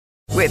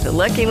With the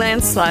Lucky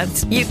Land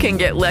Slots, you can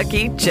get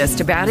lucky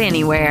just about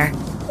anywhere.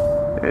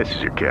 This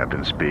is your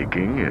captain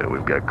speaking.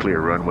 We've got clear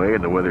runway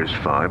and the weather's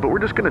fine, but we're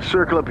just going to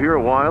circle up here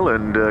a while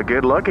and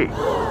get lucky.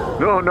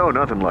 No,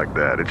 nothing like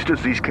that. It's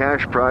just these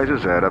cash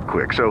prizes add up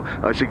quick. So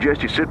I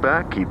suggest you sit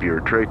back, keep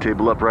your tray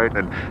table upright,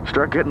 and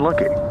start getting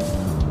lucky.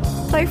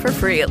 Play for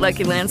free at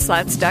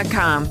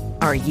LuckyLandSlots.com.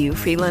 Are you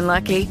feeling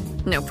lucky?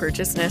 No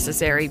purchase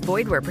necessary.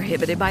 Void where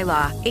prohibited by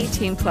law.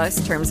 18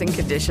 plus terms and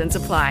conditions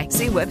apply.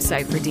 See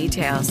website for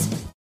details.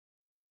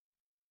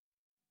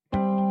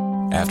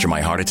 After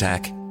my heart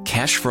attack,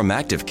 cash from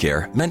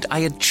ActiveCare meant I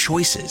had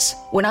choices.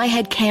 When I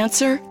had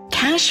cancer,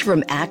 cash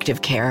from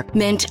ActiveCare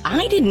meant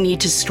I didn't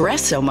need to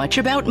stress so much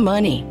about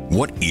money.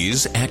 What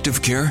is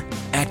ActiveCare?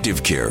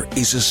 ActiveCare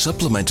is a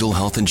supplemental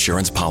health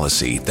insurance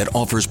policy that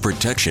offers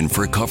protection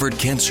for covered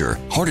cancer,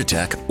 heart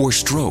attack, or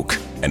stroke,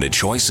 and a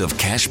choice of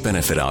cash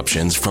benefit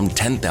options from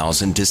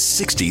 $10,000 to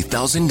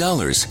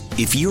 $60,000.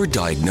 If you're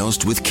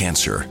diagnosed with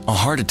cancer, a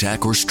heart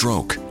attack, or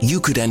stroke,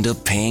 you could end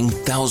up paying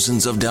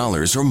thousands of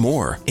dollars or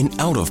more in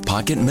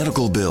out-of-pocket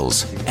medical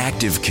bills.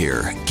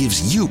 ActiveCare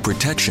gives you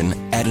protection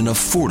at an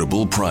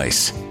affordable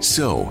price.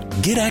 So,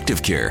 get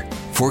ActiveCare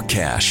for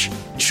cash,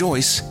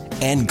 choice,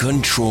 and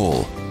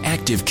control.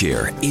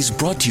 ActiveCare is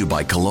brought to you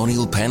by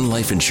Colonial Penn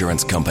Life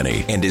Insurance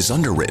Company and is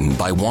underwritten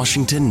by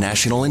Washington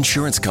National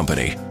Insurance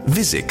Company.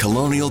 Visit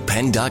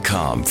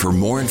colonialpenn.com for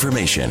more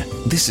information.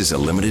 This is a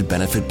limited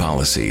benefit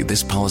policy.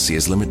 This policy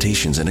has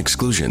limitations and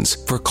exclusions.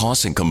 For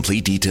costs and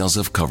complete details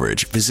of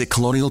coverage, visit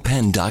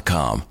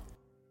colonialpenn.com.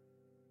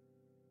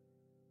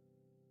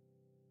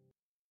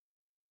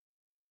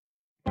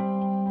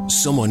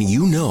 Someone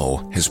you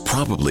know has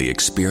probably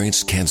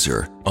experienced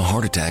cancer, a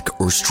heart attack,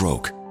 or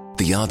stroke.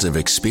 The odds of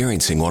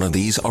experiencing one of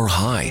these are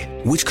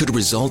high, which could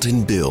result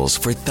in bills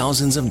for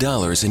thousands of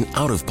dollars in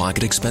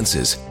out-of-pocket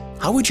expenses.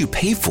 How would you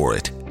pay for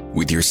it?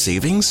 With your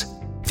savings?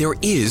 There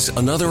is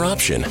another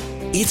option.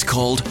 It's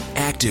called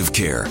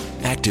ActiveCare.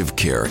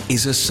 ActiveCare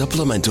is a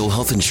supplemental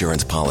health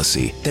insurance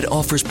policy that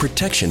offers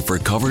protection for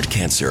covered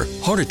cancer,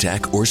 heart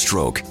attack, or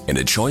stroke, and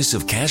a choice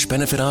of cash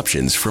benefit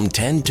options from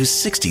 $10,000 to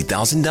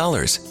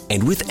 $60,000.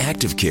 And with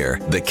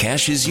ActiveCare, the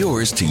cash is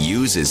yours to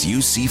use as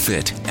you see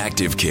fit.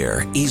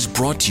 ActiveCare is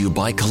brought to you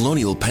by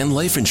Colonial Penn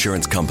Life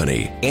Insurance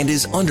Company and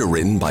is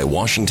underwritten by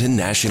Washington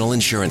National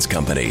Insurance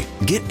Company.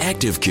 Get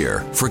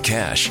ActiveCare for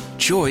cash,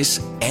 choice,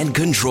 and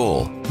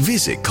control.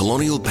 Visit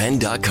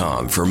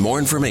colonialpenn.com for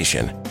more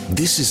information.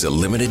 This is a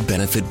limited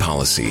benefit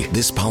policy.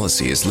 This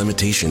policy has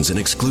limitations and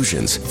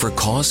exclusions. For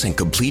costs and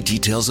complete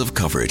details of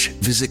coverage,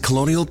 visit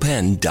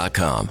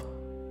colonialpenn.com.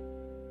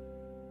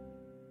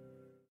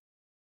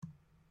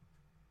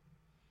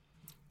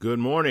 Good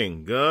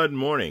morning,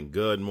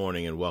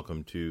 and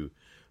welcome to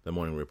the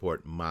Morning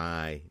Report.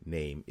 My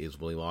name is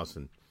Willie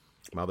Lawson.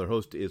 My other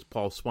host is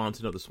Paul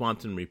Swanson of the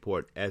Swanson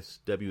Report,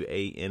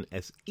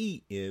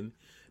 Swansen,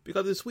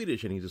 because he's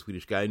Swedish, and he's a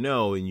Swedish guy I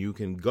know, and you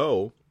can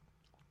go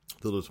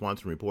to the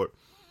Swanson Report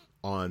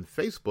on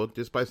Facebook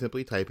just by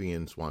simply typing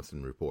in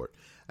Swanson Report.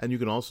 And you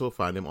can also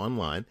find him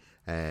online,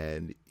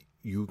 and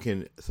you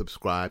can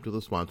subscribe to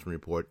the Swanson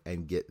Report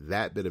and get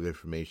that bit of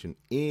information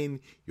in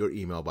your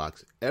email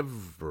box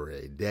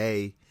every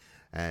day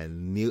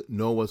and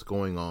know what's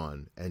going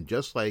on. And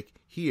just like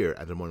here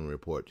at the Morning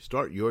Report,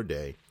 start your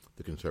day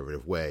the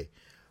conservative way.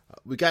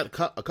 We got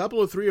a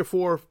couple of 3 or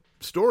 4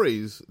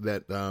 stories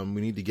that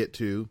we need to get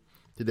to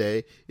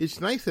today.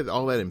 It's nice that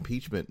all that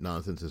impeachment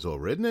nonsense is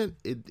over, isn't it?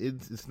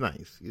 It's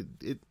nice.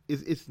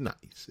 It's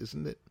nice,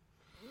 isn't it?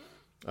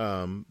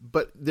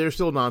 But there's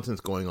still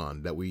nonsense going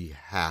on that we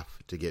have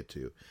to get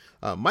to.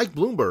 Mike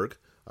Bloomberg,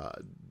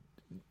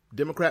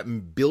 Democrat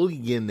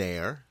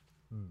billionaire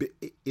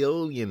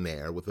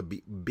with a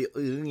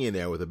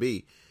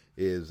B,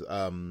 is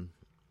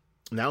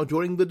now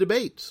joining the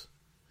debates.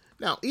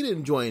 Now, he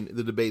didn't join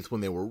the debates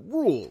when there were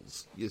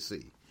rules, you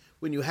see,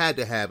 when you had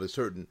to have a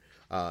certain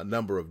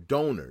number of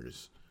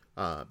donors,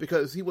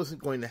 because he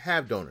wasn't going to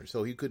have donors,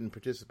 so he couldn't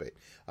participate.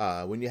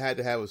 When you had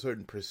to have a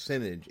certain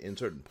percentage in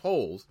certain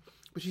polls,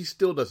 which he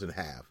still doesn't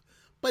have.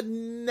 But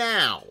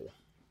now,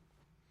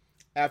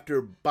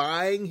 after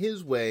buying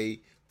his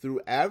way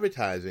through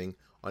advertising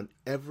on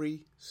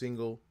every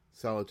single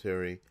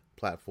solitary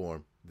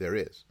platform there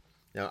is.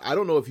 Now, I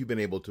don't know if you've been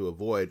able to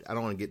avoid, I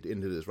don't want to get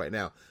into this right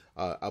now,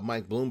 a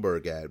Mike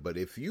Bloomberg ad, but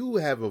if you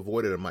have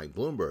avoided a Mike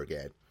Bloomberg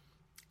ad,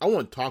 I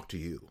want to talk to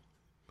you.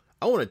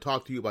 I want to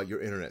talk to you about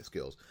your internet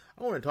skills.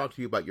 I want to talk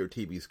to you about your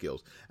TV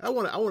skills. I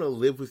want to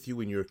live with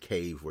you in your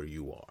cave where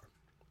you are.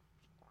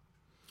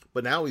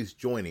 But now he's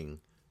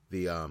joining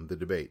the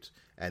debates,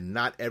 and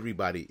not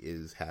everybody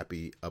is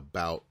happy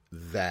about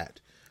that.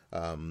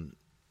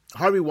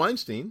 Harvey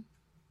Weinstein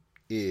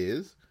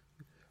is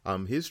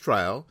his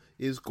trial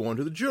is going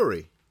to the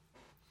jury,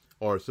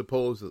 or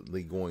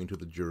supposedly going to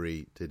the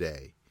jury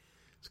today.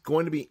 It's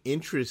going to be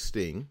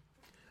interesting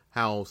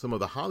how some of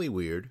the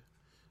Hollywood,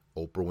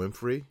 Oprah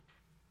Winfrey,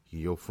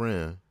 your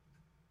friend,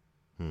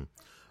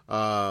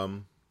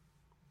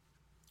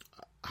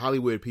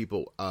 Hollywood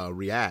people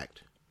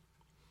react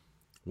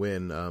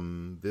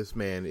when this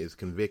man is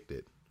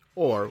convicted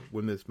or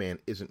when this man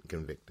isn't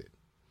convicted?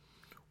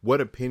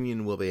 What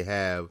opinion will they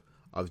have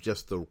of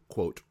just the,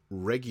 quote,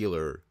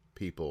 regular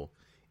people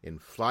in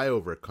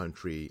flyover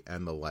country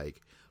and the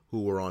like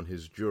who were on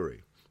his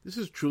jury? This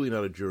is truly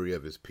not a jury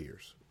of his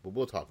peers, but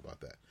we'll talk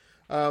about that.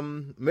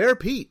 Mayor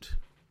Pete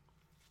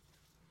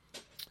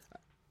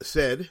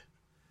said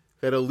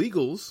that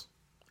illegals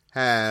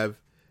have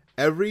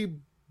every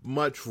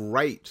much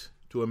right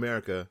to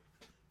America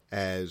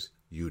as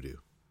you do.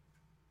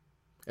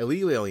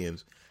 Illegal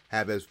aliens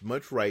have as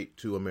much right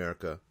to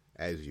America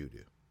as you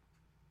do.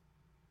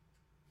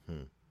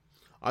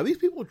 Are these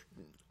people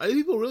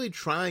really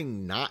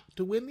trying not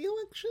to win the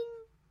election?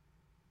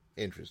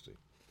 Interesting.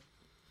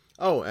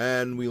 Oh,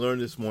 and we learned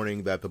this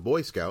morning that the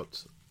Boy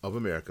Scouts of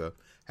America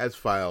has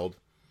filed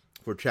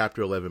for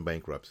Chapter 11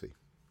 bankruptcy.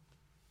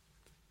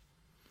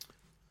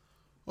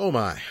 Oh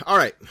my. All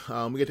right.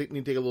 We need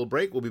to take a little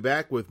break. We'll be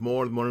back with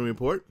more of the Morning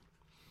Report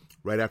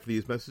right after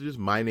these messages.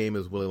 My name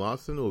is Willie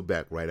Lawson. We'll be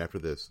back right after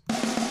this.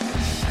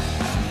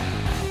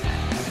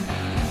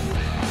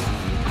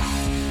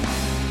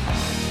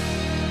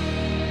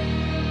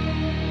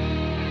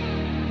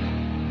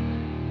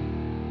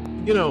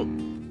 You know,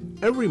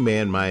 every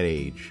man my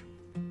age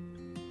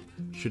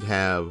should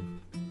have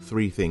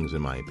three things,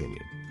 in my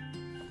opinion.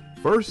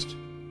 First,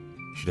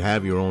 you should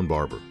have your own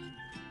barber.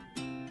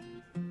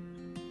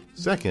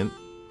 Second,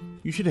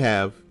 you should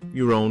have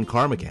your own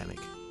car mechanic.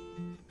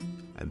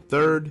 And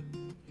third,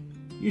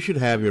 you should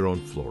have your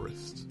own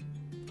florist.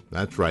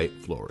 That's right,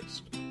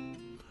 florist.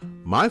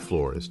 My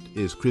florist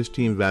is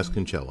Christine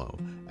Vasconcello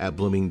at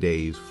Blooming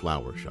Days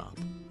Flower Shop,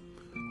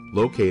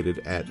 located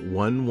at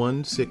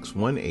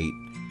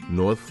 11618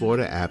 North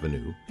Florida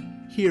Avenue,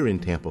 here in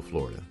Tampa,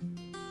 Florida.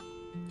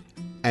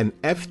 An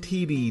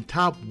FTD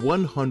Top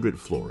 100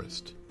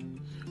 florist,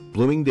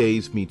 Blooming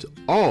Days meets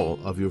all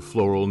of your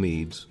floral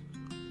needs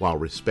while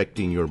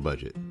respecting your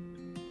budget.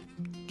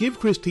 Give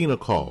Christine a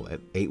call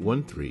at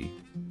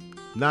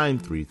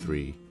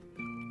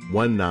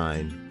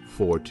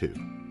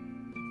 813-933-1942.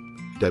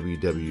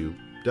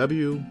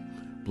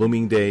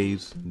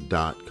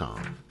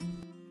 www.bloomingdays.com.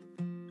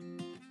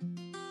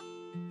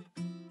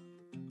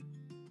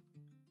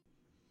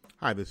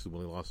 Hi, this is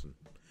Willie Lawson.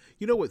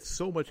 You know, with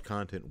so much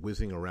content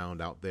whizzing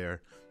around out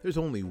there, there's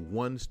only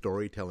one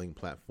storytelling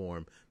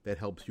platform that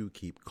helps you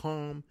keep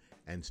calm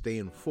and stay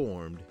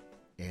informed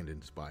and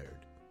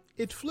inspired.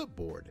 It's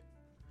Flipboard.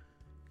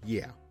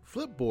 Yeah,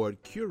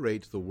 Flipboard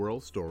curates the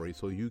world story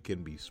so you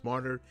can be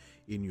smarter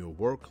in your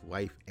work,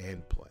 life,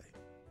 and play.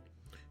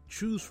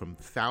 Choose from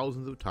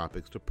thousands of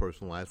topics to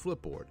personalize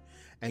Flipboard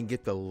and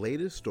get the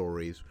latest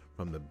stories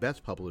from the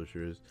best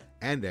publishers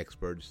and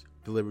experts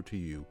delivered to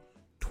you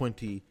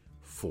 24/7.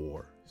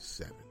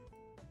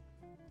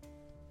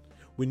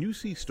 When you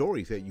see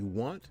stories that you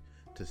want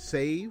to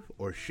save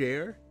or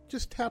share,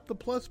 just tap the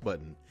plus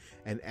button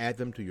and add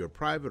them to your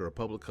private or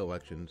public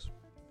collections.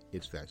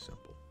 It's that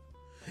simple.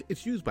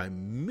 It's used by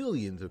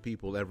millions of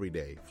people every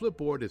day.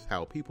 Flipboard is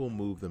how people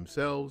move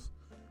themselves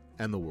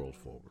and the world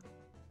forward.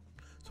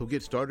 So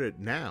get started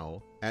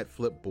now at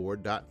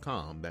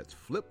flipboard.com. That's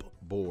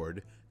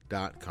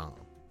flipboard.com.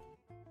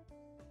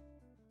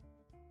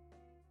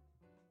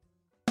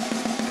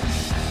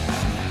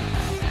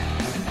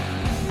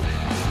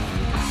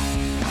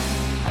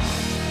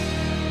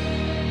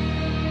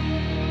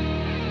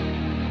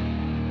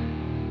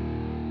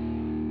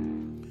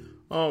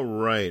 All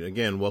right.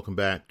 Again, welcome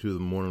back to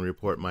the Morning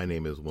Report. My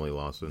name is Willie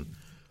Lawson.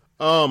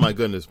 Oh, my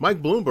goodness.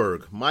 Mike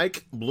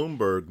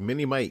Bloomberg,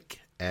 Mini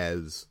Mike,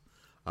 as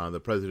the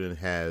president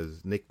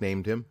has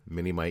nicknamed him,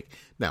 Mini Mike.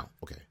 Now,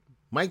 okay,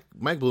 Mike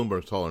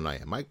Bloomberg's taller than I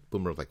am. Mike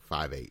Bloomberg's like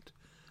 5'8".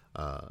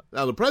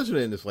 Now, the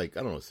president is like,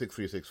 I don't know,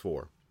 6'3",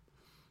 6'4".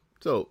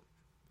 So,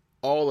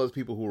 all those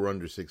people who are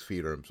under 6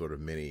 feet are sort of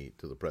mini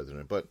to the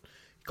president. But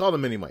he called him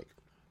Mini Mike.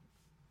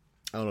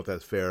 I don't know if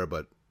that's fair,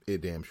 but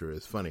it damn sure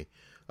is funny.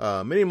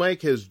 Mini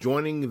Mike is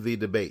joining the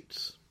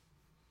debates.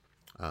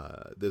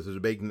 There's a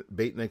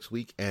debate next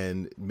week,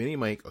 and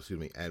Mike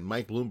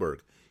Bloomberg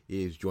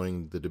is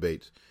joining the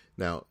debates.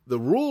 Now, the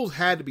rules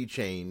had to be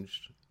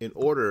changed in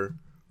order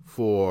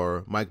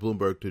for Mike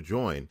Bloomberg to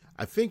join.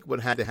 I think what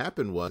had to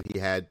happen was he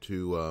had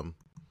to,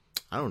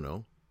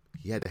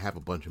 he had to have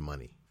a bunch of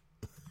money.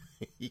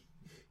 He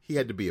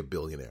had to be a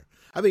billionaire.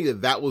 I think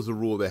that was the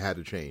rule that had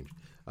to change.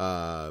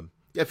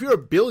 If you're a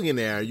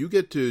billionaire, you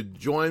get to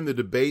join the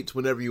debates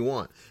whenever you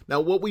want.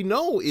 Now, what we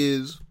know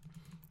is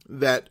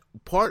that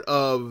part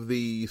of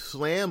the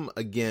slam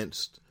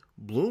against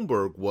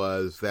Bloomberg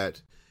was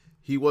that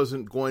he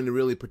wasn't going to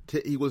really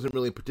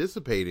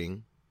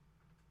participating.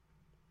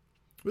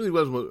 Really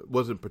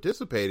wasn't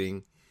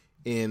participating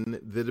in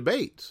the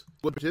debates.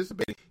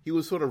 He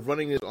was sort of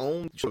running his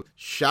own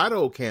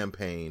shadow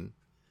campaign.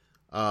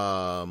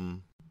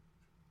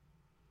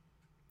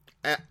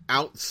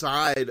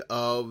 Outside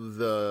of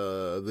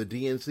the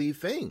DNC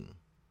thing.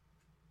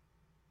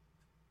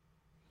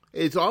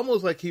 It's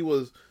almost like he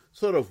was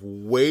sort of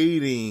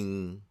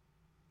waiting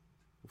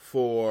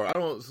for,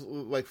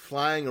 like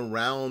flying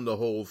around the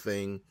whole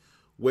thing,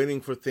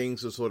 waiting for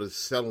things to sort of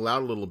settle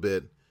out a little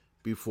bit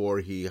before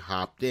he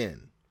hopped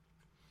in.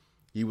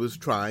 He was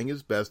trying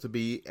his best to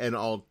be an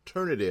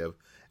alternative.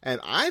 And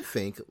I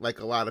think, like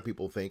a lot of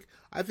people think,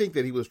 I think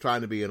that he was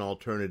trying to be an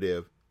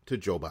alternative to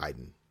Joe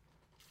Biden.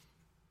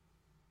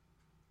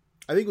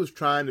 I think he was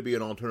trying to be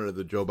an alternative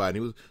to Joe Biden. He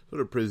was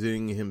sort of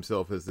presenting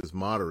himself as this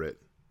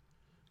moderate,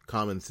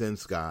 common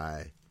sense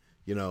guy,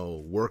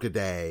 work a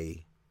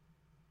day,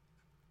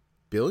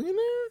 billionaire?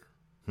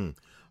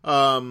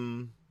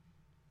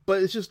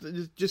 But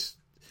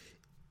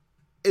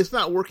it's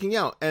not working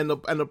out. And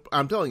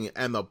I'm telling you,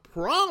 and the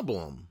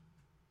problem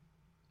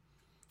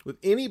with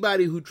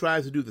anybody who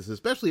tries to do this,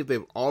 especially if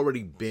they've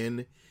already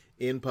been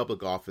in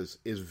public office,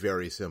 is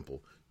very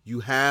simple.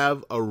 You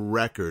have a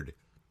record.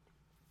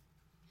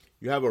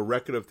 You have a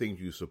record of things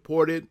you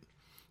supported.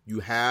 You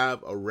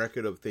have a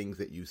record of things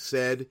that you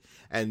said.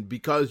 And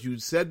because you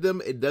said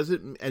them,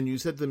 and you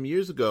said them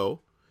years ago,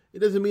 it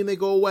doesn't mean they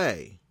go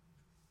away.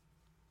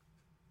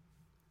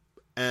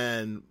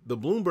 And the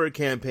Bloomberg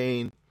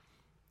campaign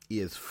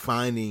is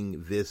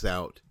finding this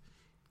out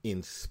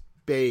in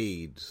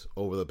spades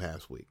over the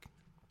past week.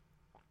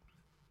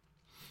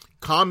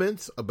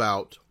 Comments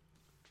about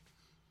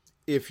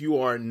if you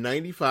are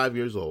 95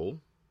 years old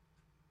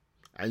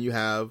and you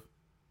have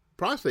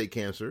prostate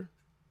cancer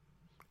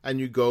and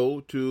you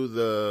go to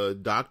the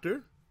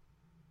doctor,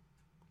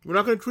 we're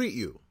not going to treat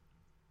you.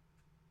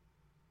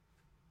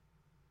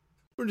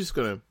 We're just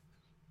going to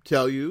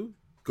tell you,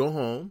 go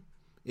home,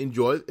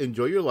 enjoy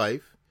your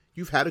life.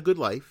 You've had a good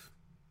life.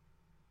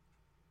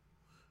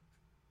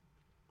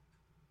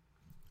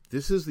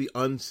 This is the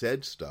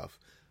unsaid stuff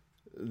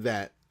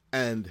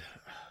and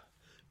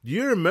do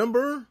you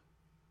remember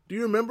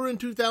in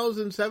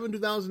 2007,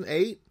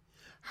 2008,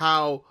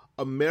 how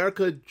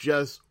America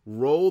just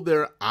rolled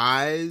their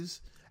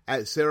eyes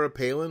at Sarah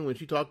Palin when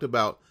she talked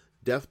about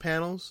death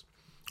panels,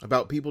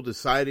 about people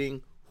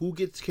deciding who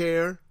gets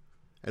care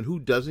and who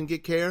doesn't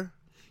get care?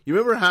 You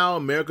remember how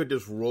America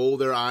just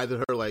rolled their eyes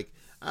at her like,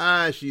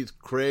 she's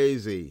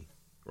crazy,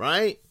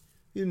 right?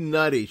 She's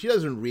nutty. She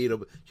hasn't read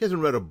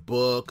a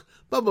book,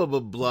 blah, blah, blah,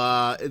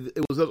 blah.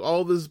 It was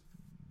all this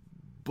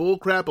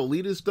bullcrap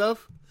elitist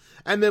stuff.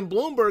 And then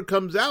Bloomberg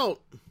comes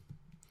out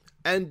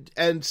and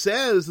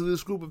says to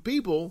this group of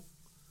people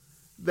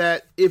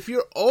that if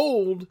you're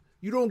old,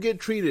 you don't get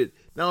treated.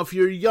 Now, if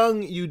you're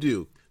young, you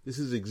do. This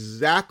is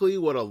exactly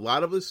what a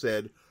lot of us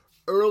said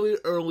early.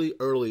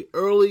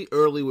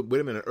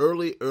 Wait a minute.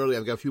 Early.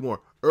 I've got a few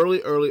more.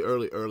 Early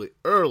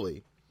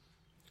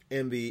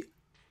in the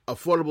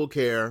Affordable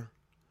Care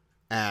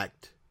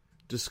Act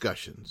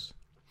discussions.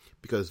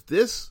 Because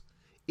this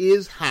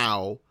is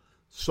how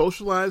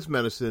socialized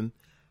medicine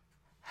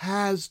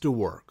has to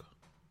work.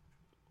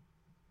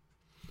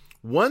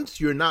 Once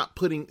you're not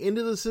putting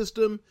into the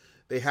system,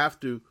 they have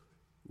to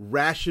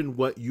ration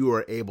what you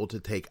are able to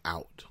take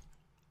out.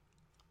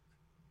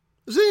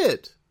 That's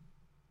it.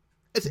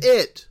 It's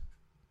it.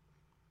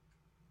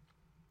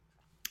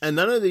 And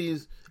none of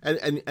these,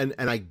 and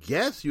I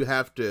guess you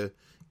have to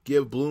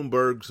give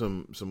Bloomberg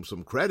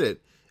some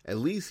credit. At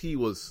least he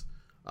was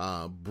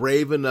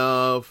brave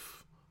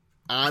enough,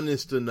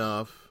 honest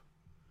enough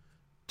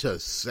to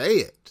say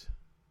it.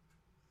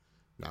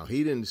 Now,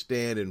 he didn't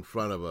stand in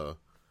front of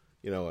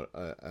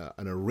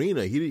an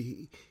arena.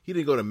 He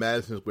didn't go to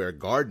Madison Square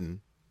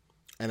Garden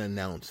and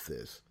announce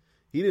this.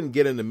 He didn't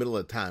get in the middle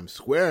of Times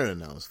Square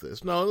and announce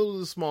this. No, it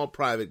was a small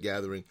private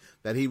gathering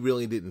that he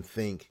really didn't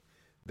think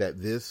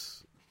that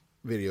this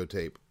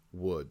videotape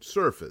would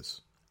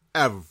surface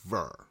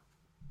ever.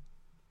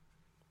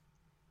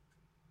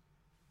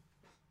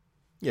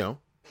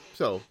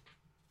 So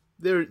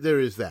there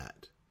is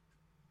that.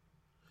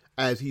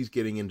 As he's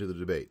getting into the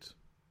debates.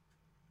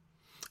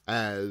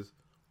 As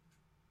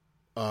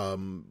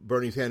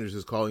Bernie Sanders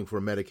is calling for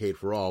Medicaid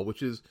for all,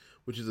 which is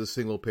a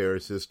single payer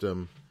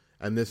system,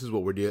 and this is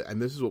what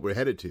we're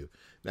headed to.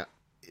 Now,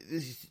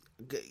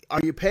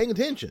 are you paying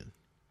attention?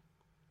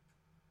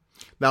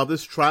 Now,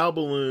 this trial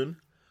balloon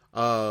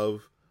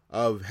of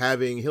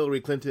having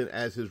Hillary Clinton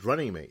as his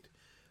running mate,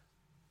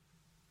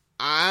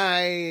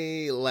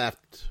 I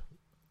laughed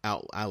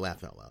out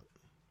loud.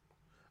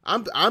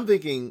 I'm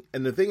thinking,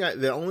 and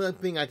the only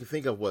thing I could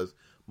think of was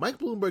Mike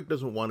Bloomberg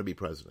doesn't want to be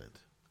president.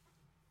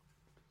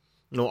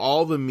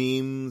 All the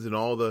memes and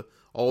all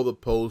the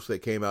posts that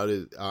came out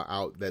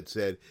that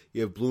said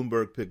if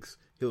Bloomberg picks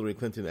Hillary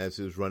Clinton as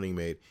his running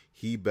mate,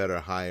 he better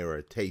hire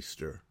a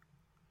taster.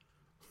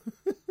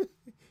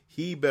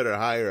 He better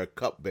hire a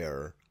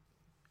cupbearer.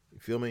 You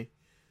feel me?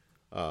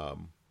 I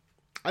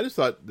just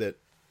thought that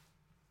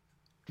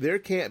there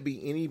can't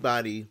be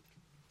anybody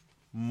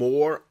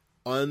more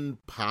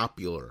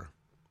unpopular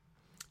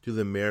to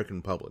the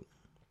American public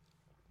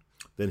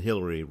than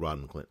Hillary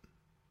Rodham Clinton.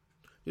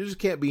 There just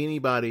can't be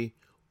anybody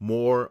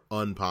more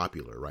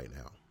unpopular right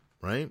now,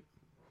 right?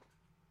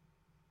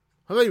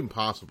 How's that even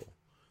possible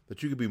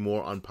that you could be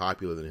more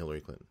unpopular than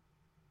Hillary Clinton?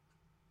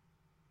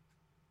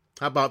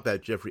 How about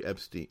that Jeffrey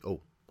Epstein?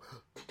 Oh,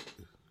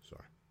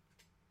 sorry.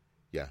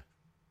 Yeah.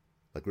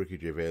 Like Ricky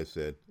Gervais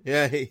said,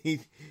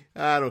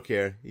 I don't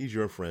care. He's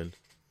your friend.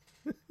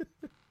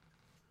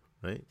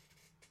 Right?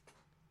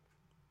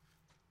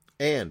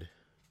 And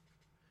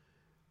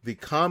the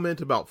comment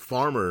about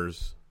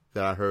farmers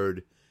that I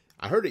heard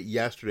it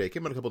yesterday. It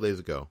came out a couple days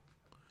ago.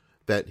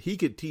 That he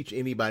could teach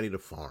anybody to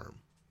farm.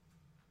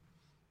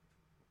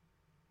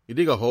 You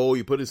dig a hole,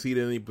 you put a seed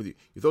in it,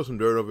 you throw some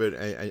dirt over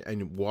it,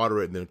 and you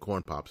water it, and then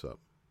corn pops up.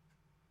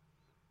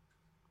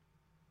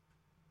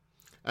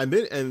 And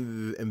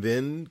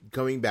then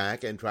coming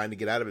back and trying to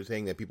get out of it,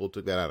 saying that people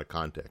took that out of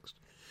context.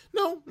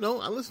 No,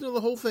 I listened to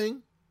the whole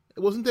thing.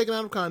 It wasn't taken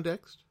out of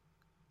context.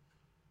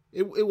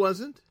 It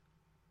wasn't.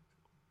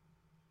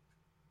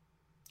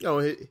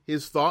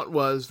 His thought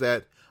was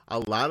that a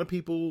lot of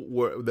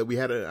people that we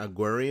had an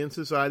agrarian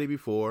society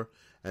before,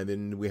 and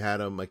then we had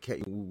and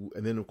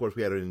then of course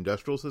we had an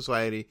industrial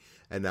society,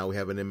 and now we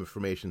have an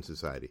information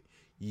society.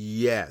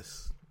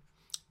 Yes,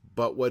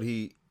 but what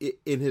he,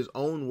 in his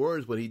own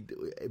words, what he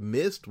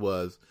missed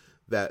was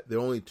that there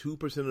are only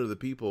 2% of the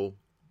people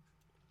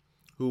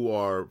who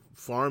are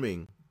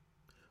farming,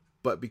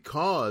 but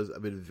because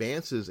of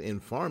advances in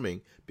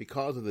farming,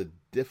 because of the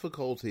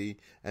difficulty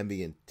and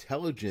the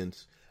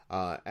intelligence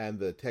and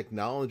the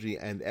technology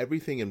and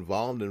everything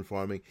involved in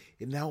farming,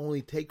 it now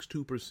only takes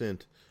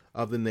 2%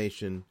 of the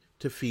nation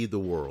to feed the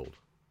world.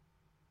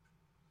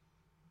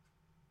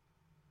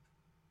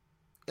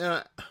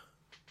 And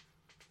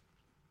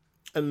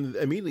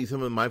immediately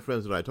some of my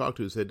friends that I talked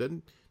to said,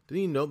 didn't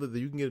you know that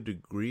you can get a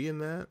degree in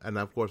that? And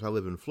of course I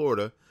live in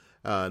Florida,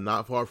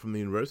 not far from the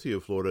University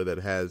of Florida, that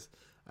has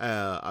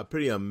a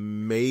pretty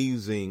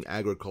amazing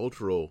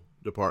agricultural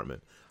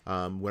department.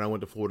 When I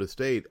went to Florida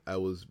State, I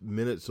was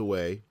minutes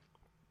away,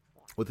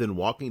 within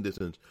walking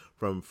distance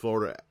from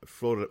Florida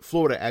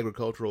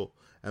Agricultural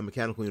and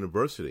Mechanical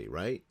University,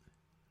 right?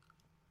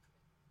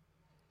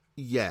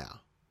 Yeah.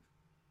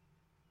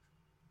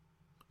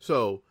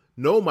 So,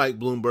 no, Mike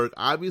Bloomberg,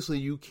 obviously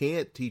you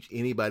can't teach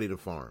anybody to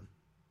farm.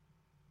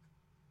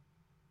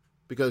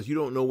 Because you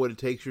don't know what it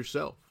takes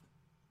yourself.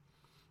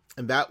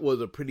 And that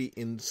was a pretty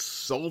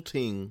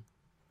insulting,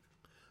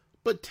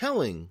 but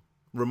telling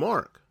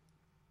remark.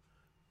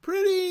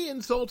 Pretty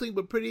insulting,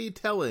 but pretty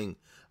telling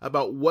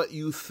about what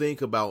you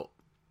think about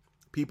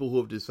people who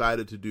have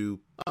decided to do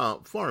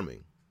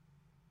farming,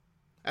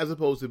 as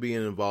opposed to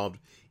being involved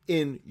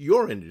in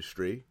your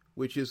industry,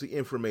 which is the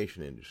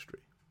information industry.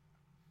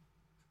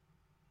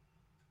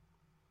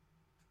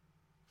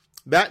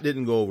 That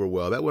didn't go over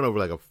well. That went over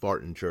like a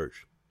fart in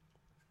church.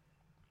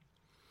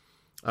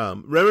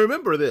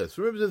 Remember this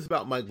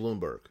about Mike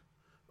Bloomberg.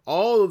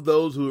 All of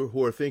those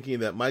who are thinking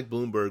that Mike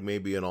Bloomberg may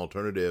be an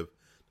alternative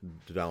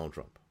to Donald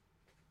Trump.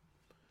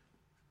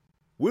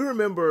 I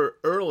remember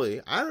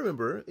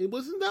it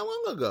wasn't that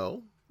long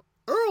ago,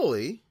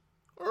 early,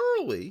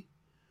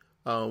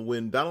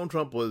 when Donald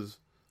Trump was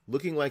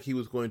looking like he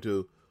was going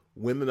to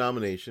win the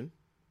nomination,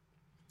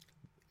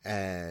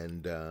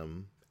 and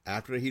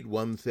after he'd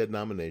won said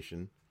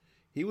nomination,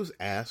 he was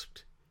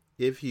asked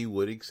if he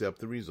would accept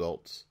the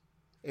results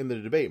in the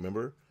debate,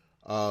 remember,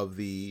 of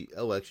the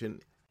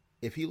election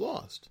if he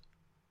lost.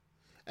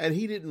 And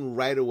he didn't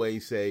right away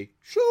say,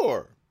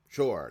 sure,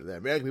 the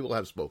American people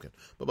have spoken.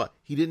 But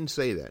he didn't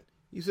say that.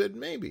 He said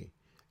maybe.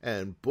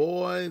 And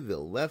boy, the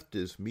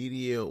leftist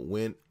media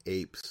went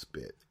ape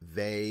spit.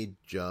 They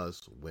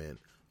just went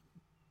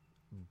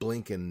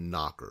blinking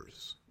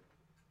knockers,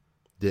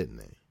 didn't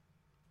they?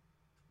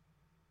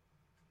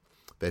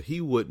 That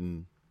he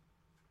wouldn't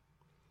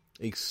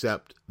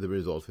accept the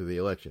results of the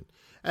election.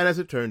 And as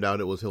it turned out,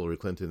 it was Hillary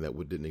Clinton that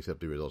didn't accept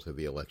the results of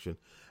the election.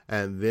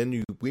 And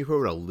then we've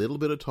heard a little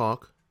bit of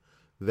talk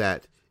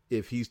that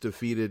if he's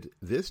defeated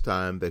this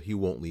time, that he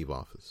won't leave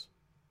office.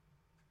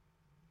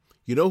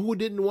 You know who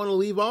didn't want to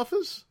leave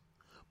office?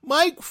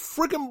 Mike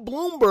frickin'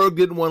 Bloomberg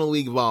didn't want to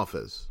leave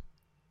office.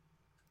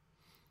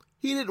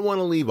 He didn't want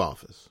to leave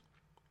office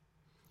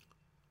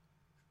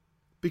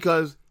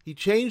because he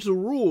changed the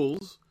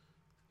rules.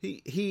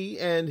 He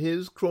and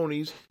his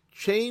cronies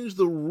changed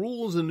the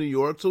rules in New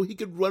York so he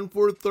could run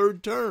for a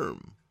third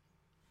term.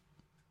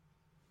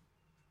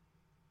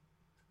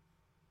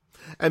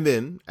 And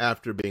then,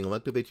 after being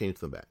elected, they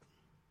changed them back.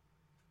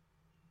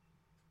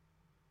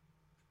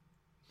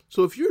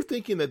 So if you're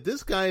thinking that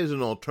this guy is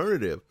an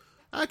alternative,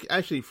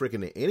 actually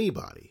freaking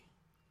anybody,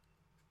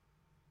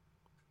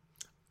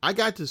 I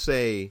got to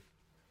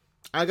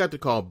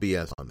call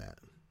BS on that.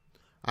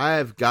 I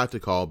have got to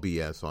call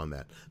BS on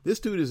that. This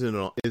dude isn't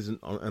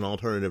an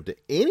alternative to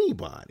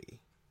anybody.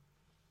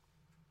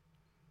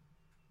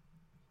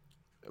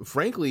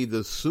 Frankly,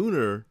 the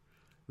sooner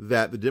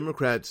that the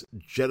Democrats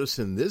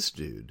jettison this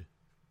dude,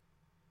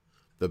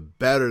 the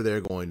better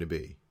they're going to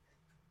be.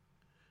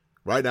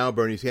 Right now,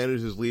 Bernie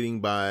Sanders is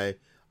leading by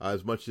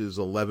as much as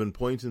 11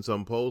 points in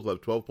some polls,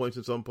 12 points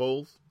in some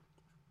polls.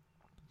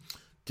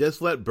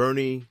 Just let's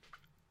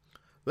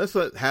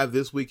have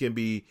this weekend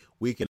be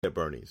weekend at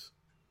Bernie's.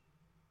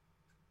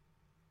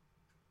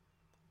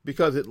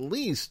 Because at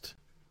least,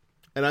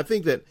 and I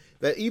think that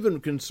even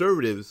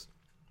conservatives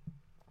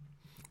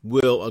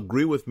will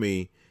agree with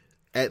me,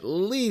 at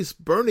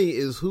least Bernie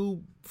is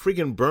who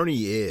freaking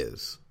Bernie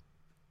is.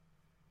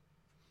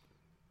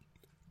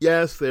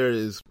 Yes, there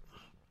is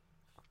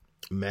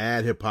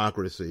mad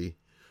hypocrisy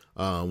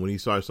when he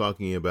starts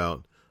talking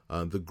about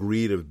the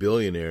greed of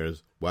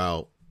billionaires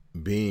while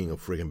being a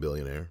freaking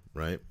billionaire,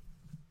 right?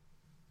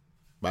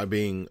 By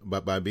being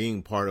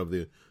part of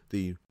the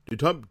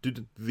top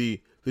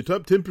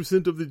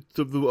 10% of the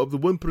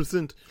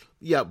 1%.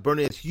 Yeah,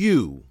 Bernie, it's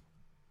you.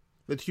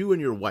 It's you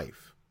and your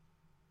wife.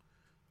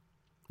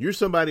 You're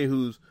somebody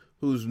who's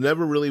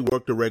never really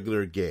worked a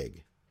regular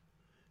gig.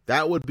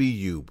 That would be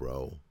you,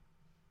 bro.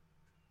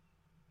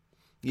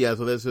 Yeah,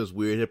 so there's this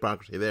weird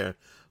hypocrisy there.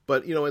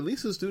 But, at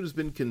least this dude has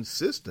been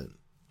consistent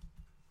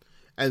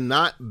and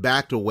not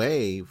backed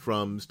away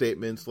from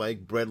statements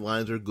like bread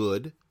lines are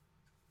good.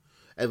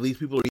 At least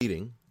people are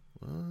eating.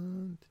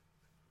 What?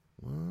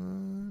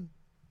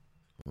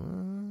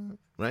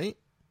 Right?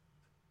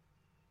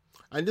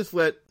 And just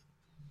let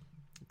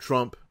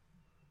Trump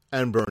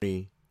and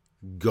Bernie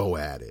go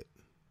at it.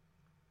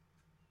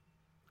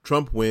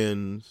 Trump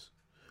wins.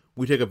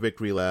 We take a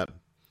victory lap.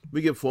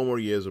 We get 4 more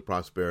years of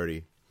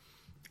prosperity.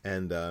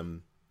 And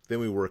then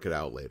we work it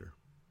out later.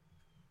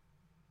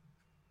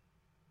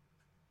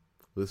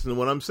 Listen to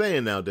what I'm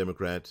saying now,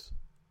 Democrats.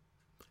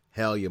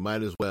 Hell, you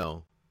might as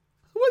well.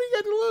 What do you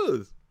got to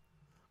lose?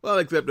 Well,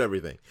 accept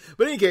everything.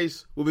 But in any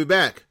case, we'll be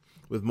back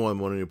with more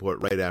Morning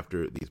Report right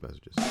after these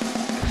messages.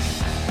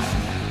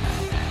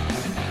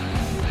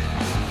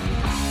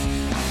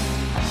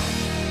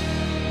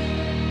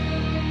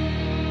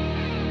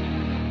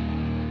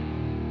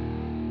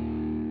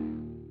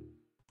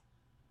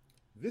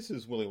 This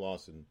is Willie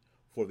Lawson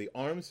for the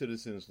Armed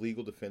Citizens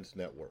Legal Defense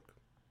Network.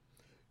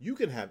 You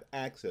can have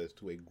access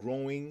to a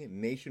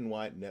growing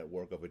nationwide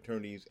network of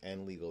attorneys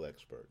and legal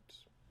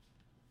experts.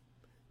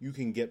 You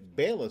can get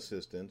bail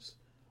assistance.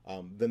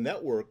 The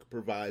network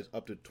provides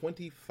up to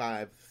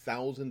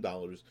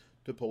 $25,000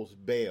 to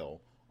post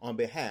bail on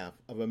behalf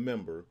of a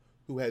member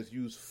who has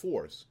used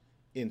force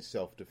in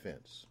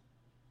self-defense.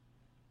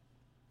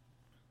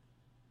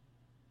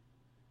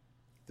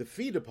 The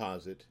fee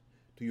deposit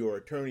to your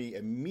attorney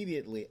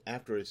immediately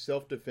after a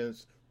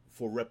self-defense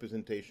for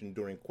representation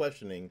during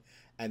questioning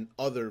and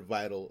other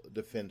vital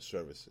defense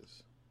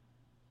services.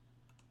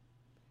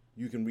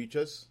 You can reach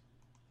us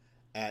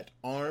at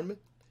Armed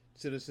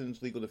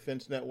Citizens Legal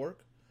Defense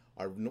Network.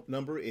 Our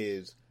number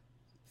is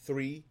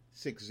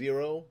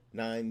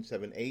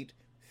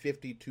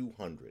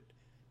 360-978-5200.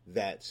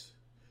 That's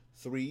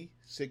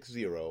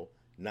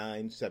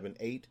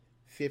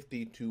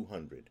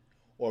 360-978-5200.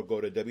 Or go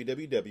to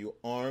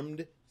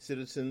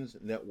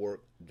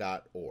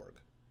www.armedcitizensnetwork.org.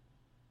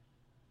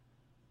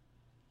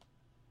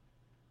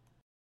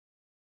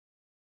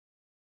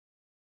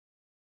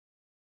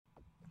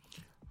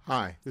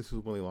 Hi, this is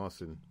Willie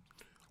Lawson.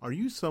 Are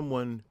you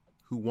someone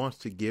who wants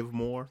to give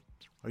more?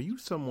 Are you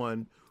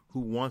someone who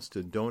wants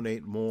to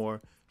donate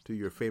more to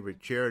your favorite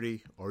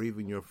charity or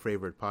even your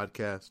favorite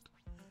podcast,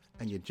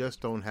 and you just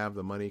don't have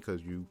the money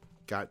because you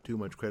got too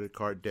much credit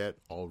card debt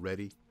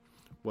already?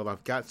 Well,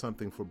 I've got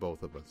something for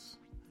both of us.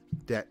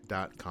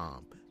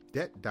 Debt.com.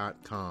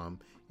 Debt.com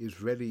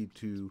is ready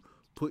to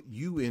put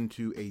you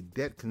into a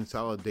debt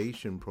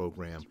consolidation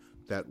program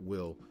that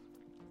will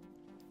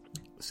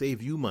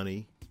save you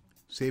money,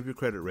 save your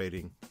credit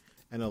rating,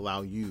 and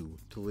allow you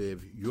to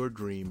live your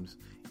dreams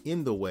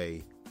in the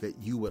way that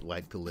you would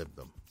like to live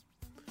them.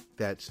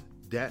 That's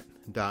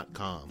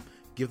Debt.com.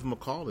 Give them a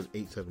call at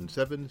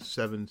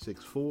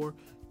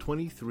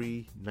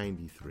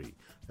 877-764-2393.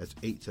 That's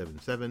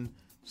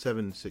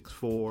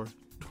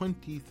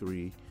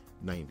 877-764-2393.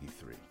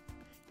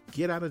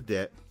 Get out of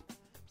debt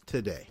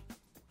today.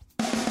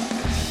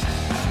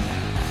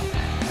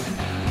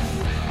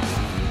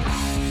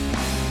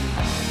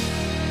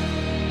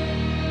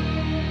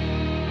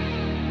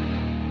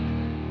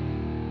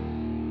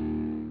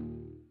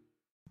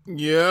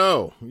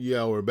 Yo,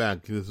 we're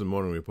back. This is the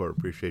Morning Report.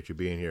 Appreciate you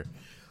being here.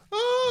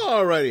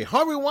 Alrighty,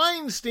 Harvey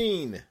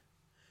Weinstein.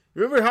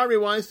 Remember Harvey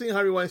Weinstein?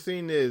 Harvey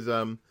Weinstein is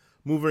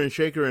mover and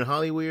shaker in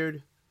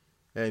Hollywood,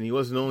 and he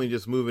wasn't only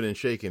just moving and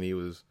shaking; he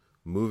was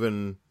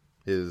moving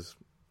his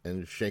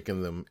and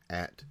shaking them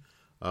at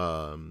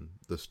the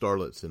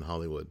starlets in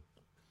Hollywood,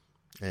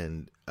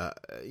 and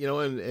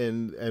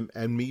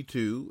and Me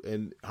Too.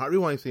 And Harvey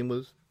Weinstein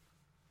was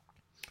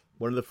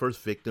one of the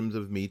first victims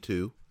of Me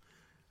Too.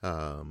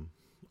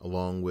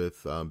 Along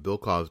with Bill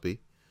Cosby.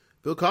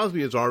 Bill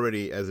Cosby is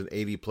already, as an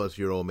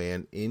 80-plus-year-old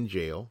man, in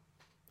jail.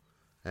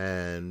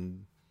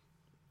 And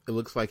it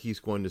looks like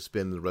he's going to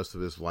spend the rest of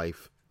his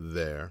life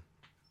there.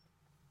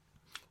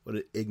 What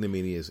an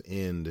ignominious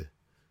end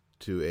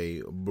to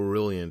a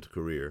brilliant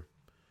career.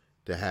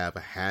 To have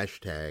a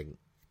hashtag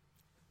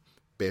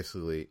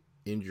basically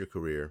end your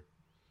career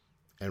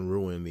and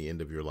ruin the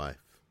end of your life.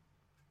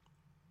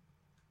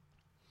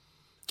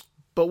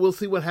 But we'll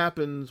see what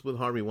happens with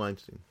Harvey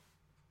Weinstein.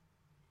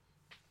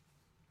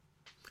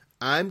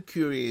 I'm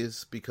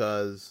curious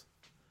because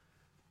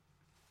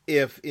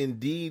if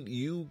indeed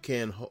you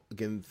can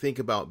think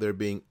about there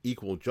being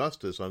equal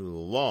justice under the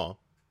law,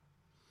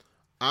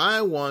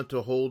 I want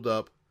to hold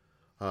up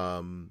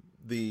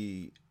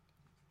the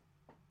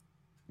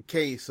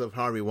case of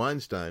Harvey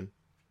Weinstein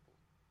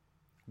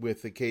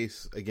with the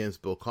case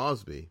against Bill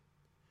Cosby,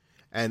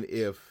 and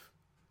if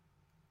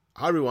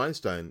Harvey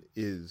Weinstein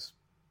is,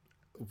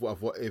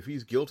 if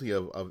he's guilty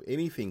of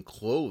anything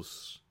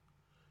close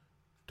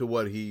to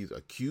what he's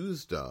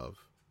accused of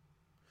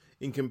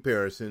in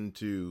comparison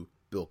to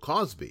Bill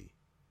Cosby,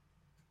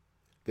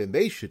 then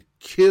they should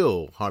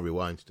kill Harvey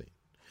Weinstein.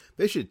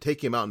 They should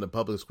take him out in the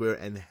public square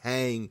and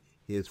hang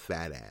his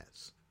fat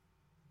ass.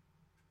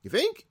 You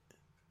think?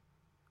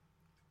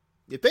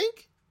 You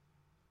think?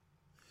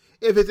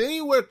 If it's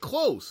anywhere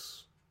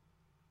close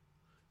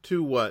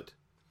to what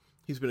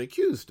he's been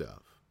accused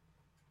of.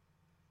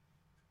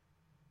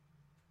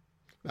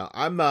 Now,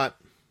 I'm not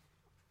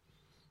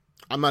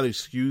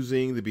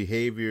excusing the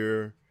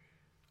behavior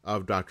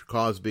of Dr.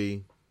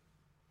 Cosby,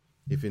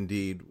 if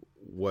indeed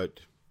what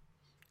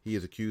he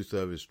is accused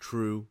of is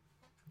true.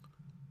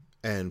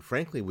 And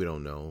frankly, we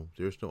don't know.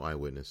 There's no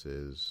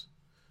eyewitnesses.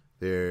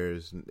 There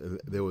was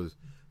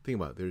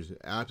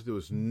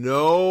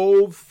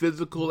no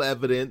physical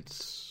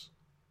evidence,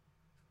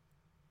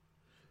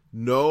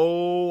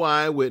 no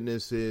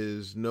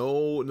eyewitnesses,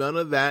 none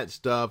of that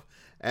stuff.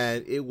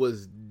 And it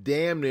was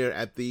damn near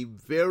at the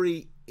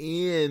very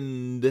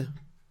end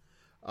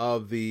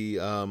of the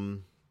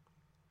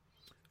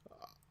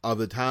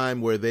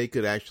time where they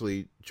could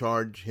actually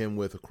charge him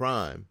with a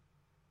crime.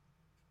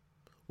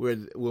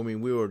 We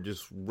were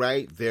just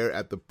right there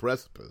at the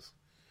precipice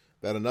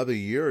that another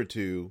year or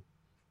two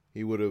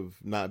he would have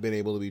not been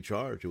able to be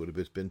charged. It would have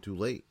just been too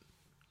late.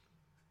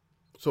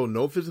 So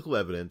no physical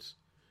evidence,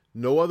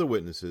 no other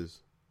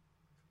witnesses.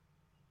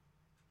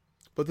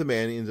 But the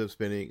man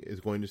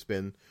is going to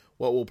spend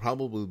what will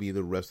probably be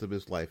the rest of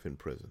his life in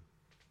prison.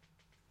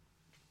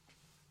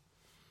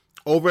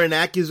 Over an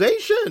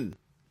accusation.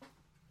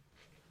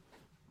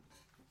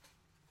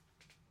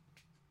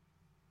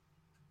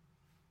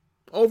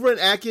 Over an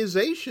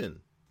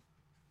accusation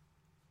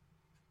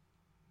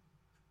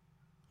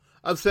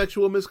of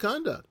sexual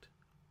misconduct.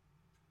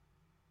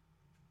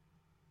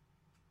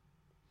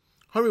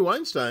 Harvey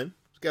Weinstein's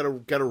got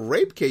a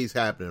rape case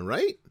happening,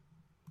 right?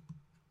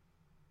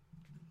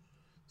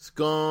 It's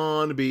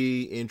going to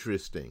be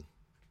interesting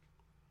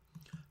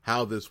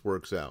how this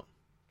works out.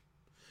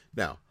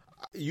 Now,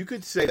 you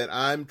could say that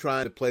I'm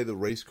trying to play the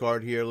race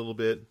card here a little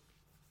bit.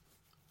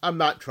 I'm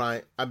not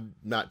trying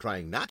not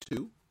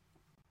to.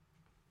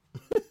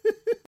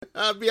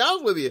 I'll be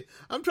honest with you.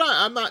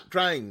 I'm not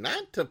trying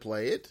not to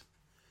play it.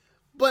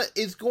 But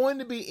it's going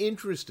to be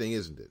interesting,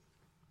 isn't it?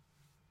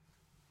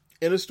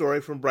 In a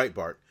story from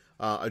Breitbart,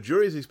 a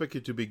jury is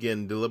expected to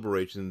begin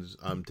deliberations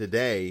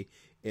today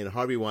in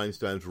Harvey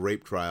Weinstein's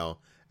rape trial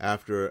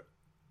after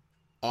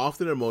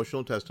often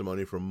emotional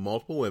testimony from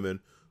multiple women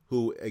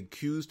who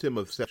accused him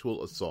of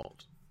sexual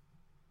assault.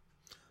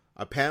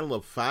 A panel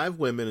of 5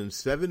 women and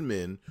 7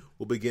 men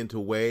will begin to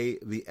weigh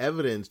the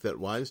evidence that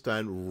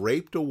Weinstein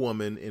raped a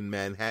woman in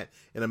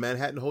a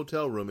Manhattan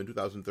hotel room in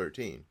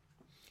 2013.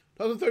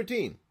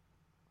 2013.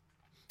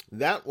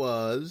 That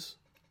was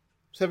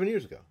 7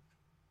 years ago.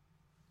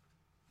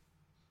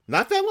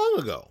 Not that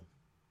long ago.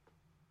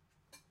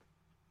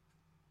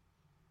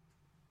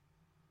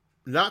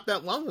 Not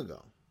that long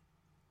ago.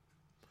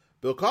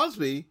 Bill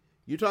Cosby,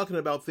 you're talking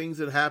about things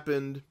that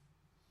happened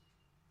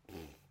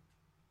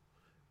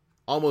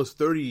almost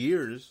 30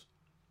 years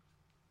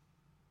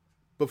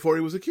before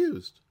he was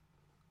accused.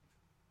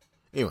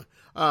 Anyway,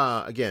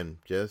 again,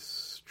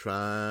 just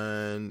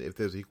trying to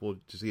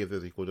see if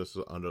there's equal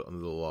justice under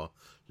the law.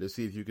 Let's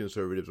see if you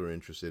conservatives are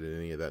interested in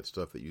any of that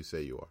stuff that you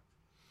say you are.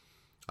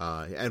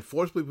 And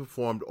forcibly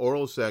performed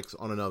oral sex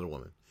on another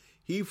woman.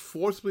 He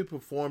forcibly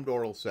performed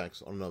oral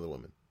sex on another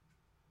woman.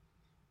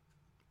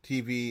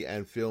 TV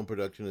and film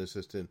production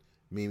assistant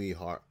Mimi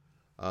Hart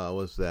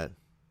was that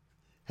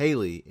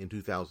Haley in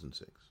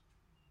 2006.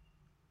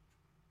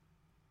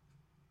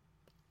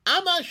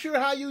 I'm not sure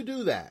how you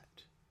do that.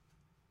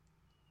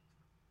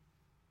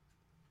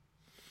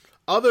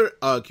 Other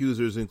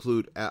accusers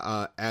include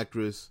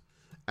actress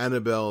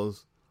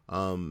Annabelle's,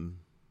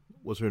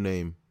 what's her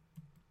name?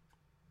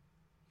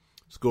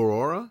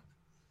 Sciorra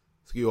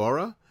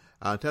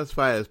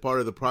testified as part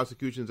of the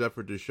prosecution's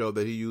effort to show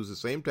that he used the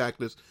same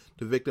tactics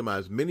to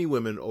victimize many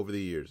women over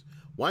the years.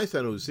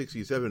 Weinstein, who's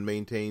 67,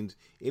 maintains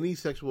any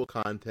sexual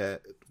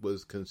contact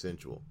was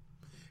consensual.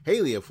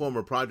 Haley, a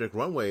former Project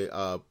Runway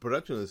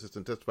production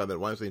assistant, testified that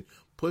Weinstein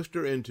pushed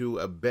her into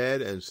a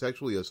bed and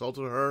sexually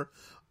assaulted her,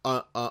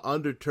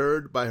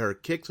 undeterred by her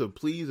kicks of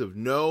pleas of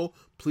no,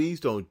 please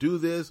don't do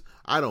this,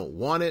 I don't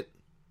want it.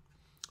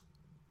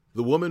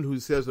 The woman who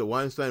says that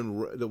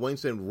Weinstein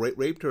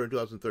raped her in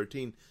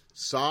 2013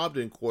 sobbed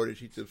in court as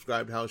she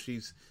described how she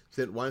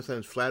sent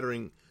Weinstein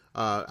flattering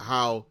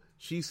emails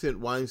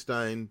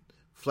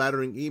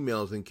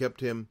and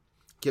kept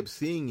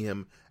seeing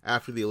him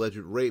after the alleged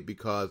rape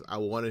because I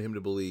wanted him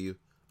to believe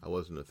I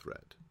wasn't a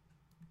threat.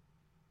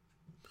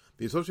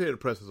 The Associated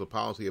Press has a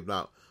policy of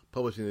not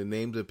publishing the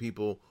names of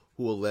people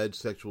who allege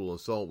sexual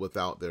assault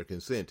without their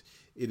consent.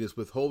 It is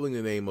withholding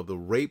the name of the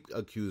rape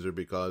accuser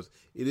because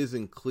it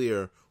isn't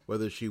clear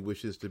whether she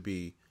wishes to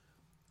be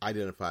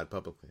identified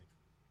publicly.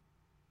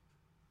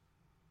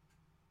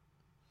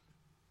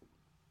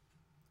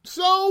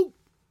 So,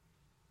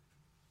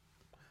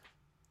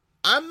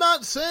 I'm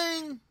not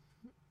saying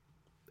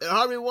that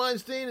Harvey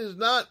Weinstein is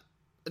not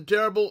a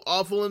terrible,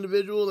 awful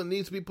individual that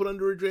needs to be put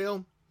under a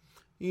jail.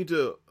 You need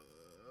to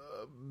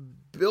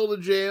build a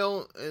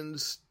jail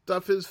and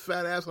stuff his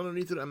fat ass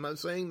underneath it. I'm not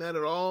saying that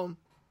at all.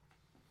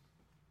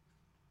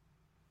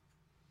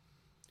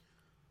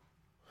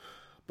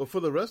 But for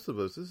the rest of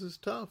us, this is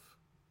tough.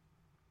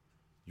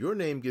 Your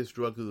name gets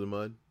dragged through the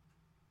mud,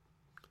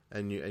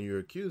 and your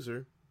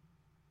accuser,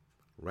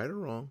 right or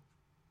wrong,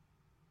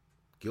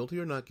 guilty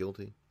or not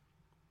guilty,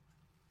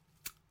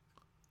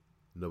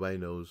 nobody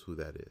knows who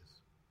that is.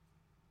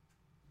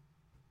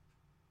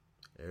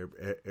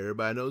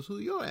 Everybody knows who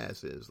your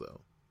ass is,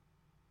 though.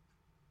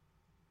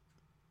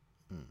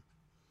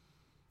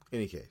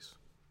 Any case,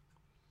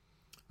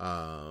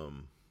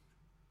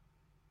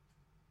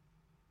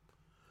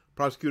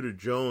 Prosecutor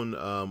Joan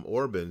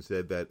Orban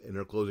said that in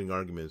her closing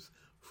arguments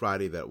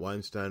Friday that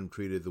Weinstein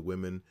treated the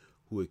women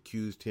who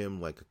accused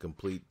him like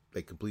complete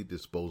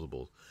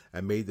disposables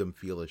and made them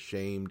feel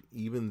ashamed,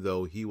 even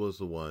though he was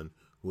the one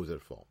who was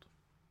at fault.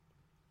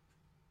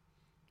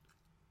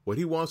 What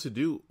he wants to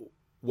do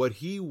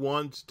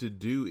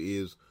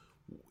is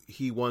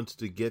he wants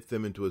to get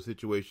them into a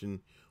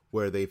situation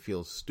where they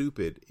feel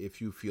stupid.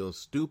 If you feel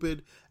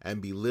stupid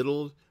and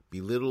belittled,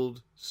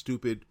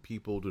 stupid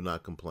people do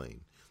not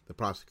complain, the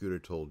prosecutor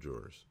told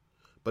jurors.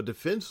 But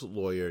defense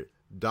lawyer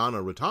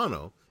Donna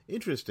Rotano,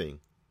 interesting,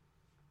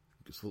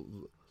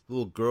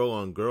 little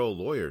girl-on-girl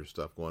lawyer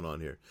stuff going on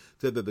here,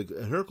 said that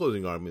in her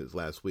closing arguments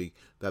last week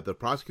that the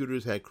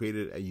prosecutors had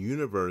created a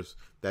universe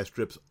that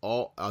strips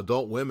all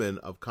adult women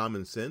of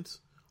common sense,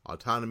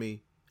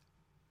 autonomy,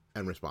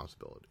 and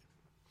responsibility.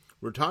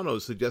 Rotano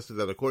suggested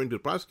that according to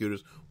the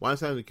prosecutors,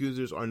 Weinstein's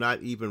accusers are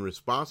not even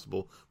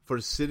responsible for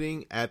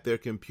sitting at their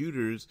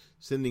computers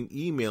sending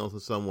emails to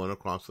someone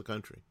across the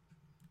country.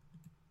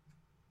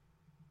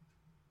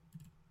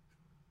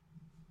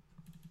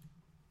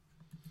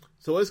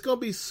 So it's going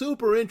to be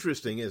super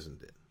interesting,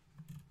 isn't it?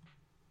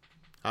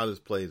 How this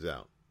plays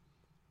out.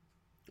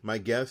 My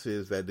guess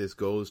is that this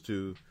goes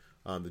to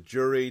the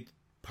jury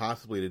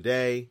possibly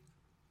today,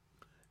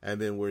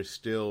 and then we're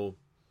still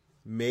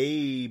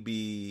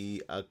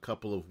maybe a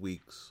couple of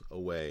weeks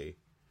away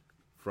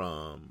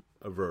from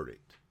a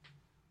verdict.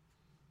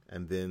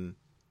 And then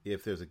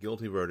if there's a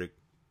guilty verdict,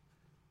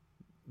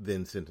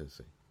 then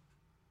sentencing.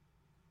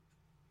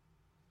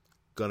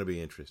 Gonna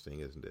be interesting,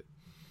 isn't it?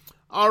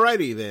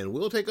 Alrighty then,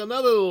 we'll take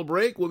another little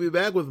break. We'll be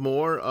back with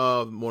more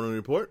of Morning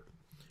Report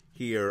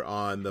here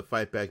on the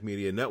Fight Back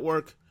Media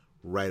Network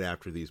right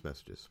after these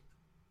messages.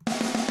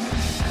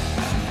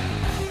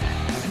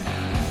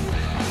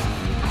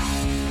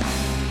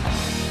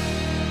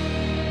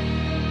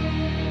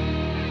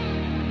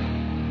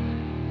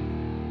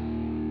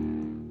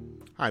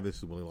 Hi, this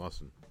is Willie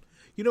Lawson.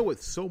 You know,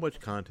 with so much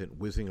content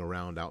whizzing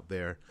around out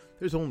there,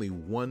 there's only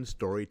one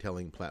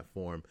storytelling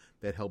platform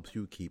that helps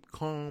you keep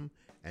calm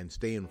and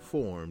stay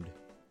informed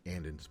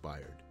and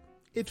inspired.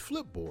 It's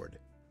Flipboard.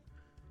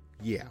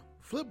 Yeah,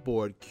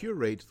 Flipboard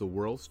curates the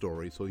world's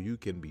story so you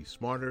can be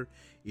smarter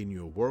in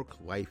your work,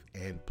 life,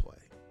 and play.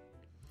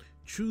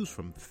 Choose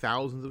from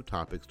thousands of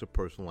topics to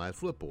personalize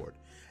Flipboard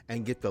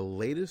and get the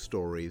latest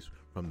stories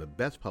from the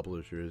best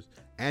publishers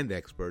and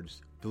experts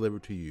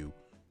delivered to you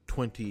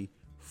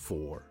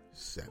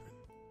 24/7.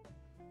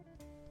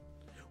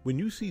 When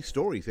you see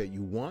stories that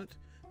you want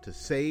to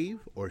save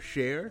or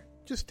share,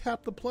 just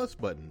tap the plus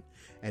button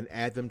and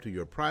add them to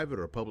your private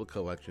or public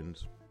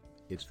collections.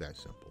 It's that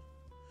simple.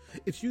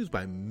 It's used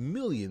by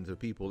millions of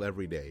people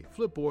every day.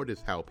 Flipboard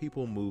is how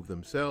people move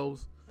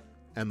themselves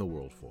and the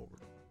world forward.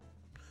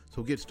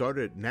 So get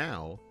started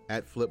now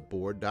at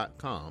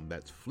flipboard.com.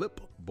 That's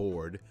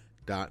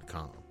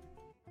flipboard.com.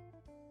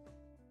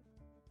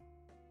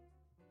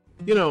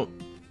 You know,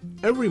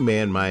 every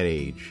man my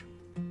age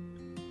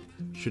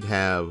should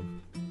have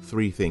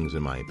three things,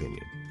 in my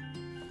opinion.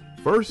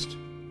 First,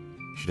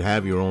 you should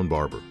have your own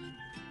barber.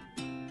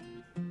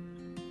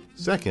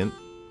 Second,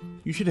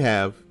 you should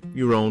have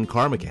your own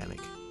car mechanic.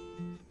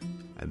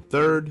 And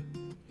third,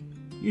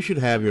 you should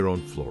have your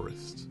own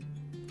florist.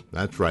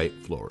 That's right,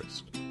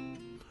 florist.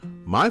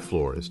 My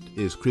florist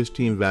is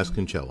Christine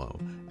Vasconcello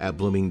at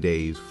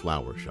Bloomingdale's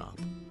Flower Shop,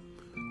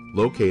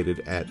 located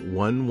at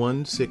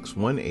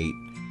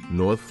 11618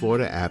 North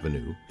Florida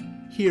Avenue,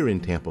 here in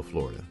Tampa,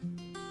 Florida.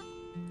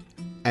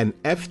 An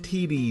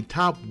FTD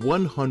Top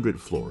 100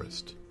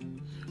 florist,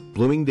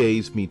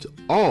 Bloomingdale's meets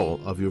all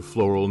of your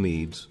floral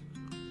needs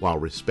while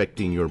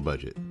respecting your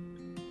budget.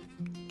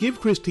 Give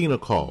Christine a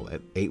call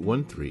at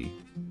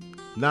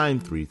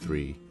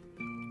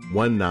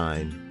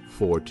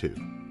 813-933-1942.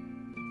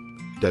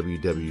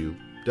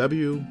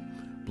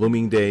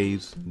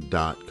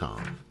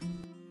 www.bloomingdays.com.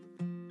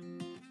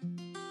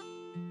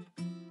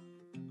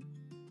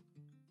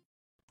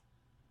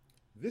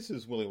 This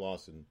is Willie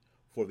Lawson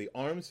for the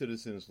Armed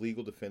Citizens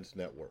Legal Defense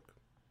Network.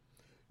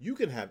 You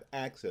can have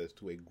access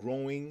to a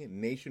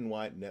growing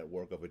nationwide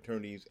network of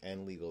attorneys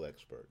and legal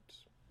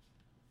experts.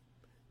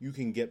 You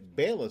can get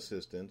bail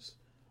assistance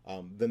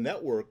The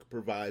network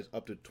provides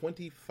up to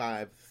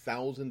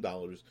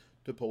 $25,000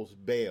 to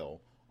post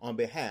bail on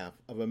behalf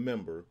of a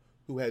member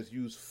who has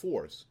used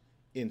force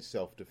in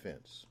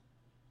self-defense.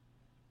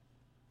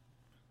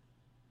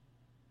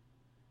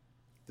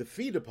 The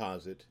fee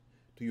deposit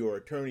to your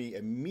attorney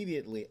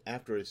immediately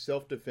after a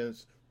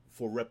self-defense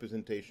for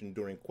representation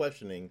during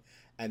questioning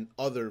and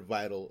other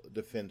vital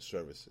defense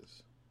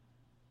services.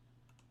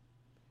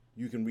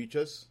 You can reach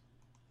us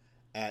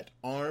at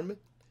Armed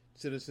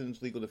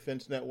Citizens Legal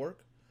Defense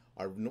Network.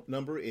 Our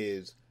number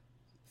is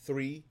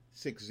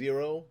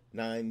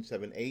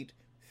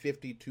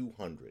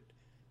 360-978-5200.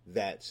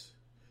 That's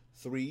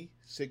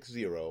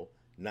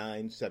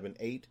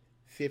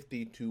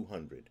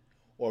 360-978-5200.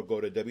 Or go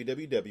to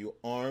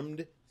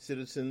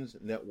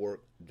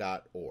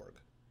www.armedcitizensnetwork.org.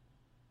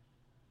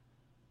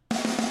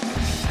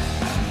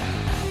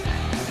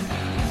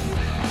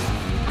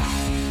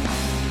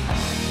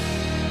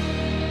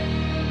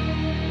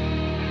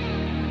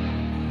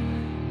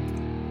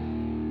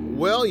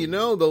 Well,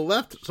 the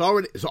left's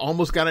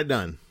almost got it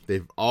done.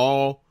 They've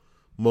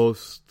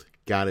almost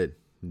got it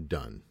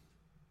done.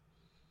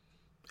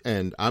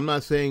 And I'm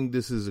not saying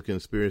this is a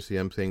conspiracy.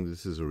 I'm saying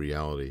this is a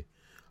reality.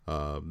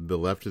 The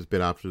left has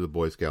been after the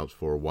Boy Scouts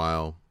for a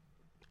while.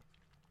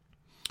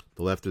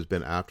 First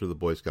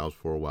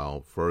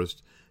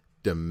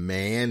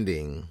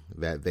demanding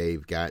that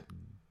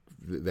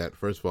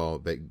first of all,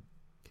 that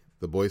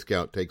the Boy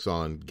Scout takes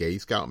on gay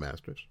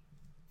scoutmasters.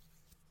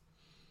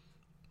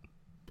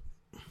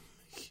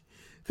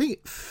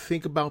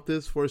 Think about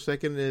this for a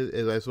second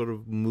as I sort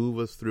of move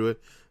us through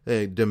it.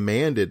 They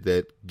demanded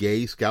that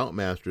gay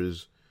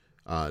scoutmasters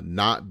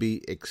not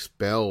be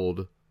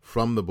expelled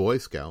from the Boy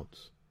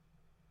Scouts.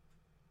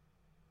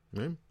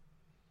 Right?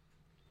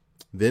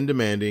 Then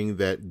demanding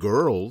that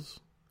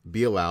girls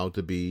be allowed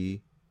to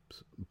be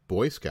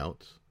Boy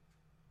Scouts.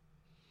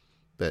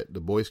 That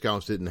the Boy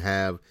Scouts didn't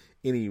have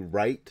any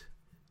right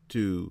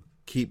to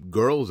keep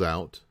girls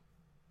out.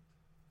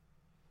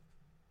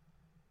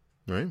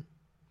 Right?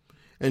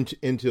 And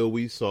until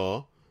we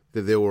saw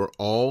that there were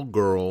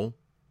all-girl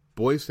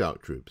Boy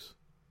Scout troops.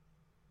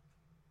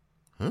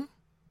 Huh?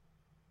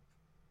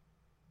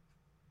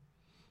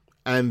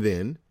 And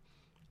then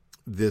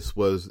there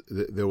was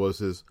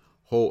this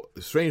whole,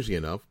 strangely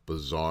enough,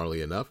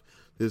 bizarrely enough,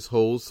 this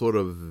whole sort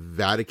of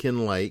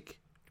Vatican-like,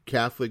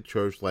 Catholic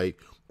Church-like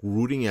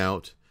rooting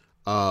out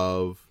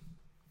of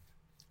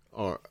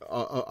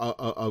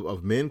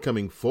men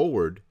coming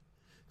forward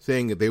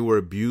saying that they were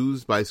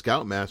abused by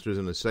scoutmasters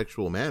in a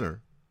sexual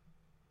manner.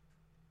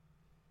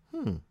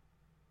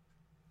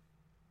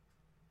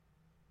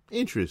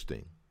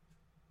 Interesting.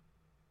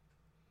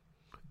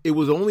 It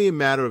was only a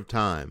matter of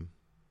time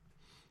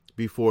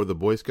before the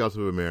Boy Scouts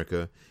of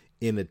America,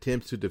 in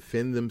attempts to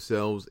defend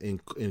themselves in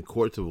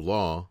courts of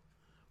law,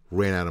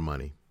 ran out of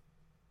money.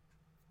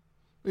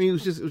 I mean, it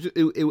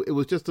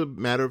was just a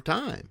matter of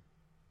time.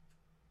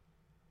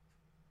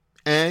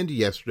 And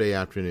yesterday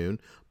afternoon,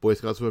 Boy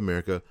Scouts of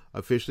America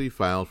officially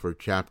filed for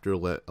Chapter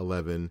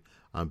 11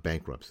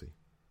 bankruptcy.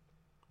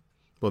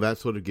 Well, that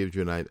sort of gives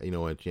you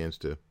a chance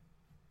to,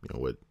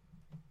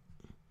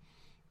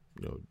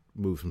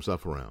 move some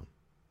stuff around,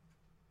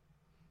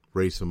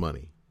 raise some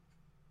money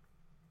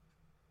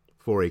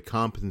for a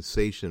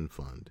compensation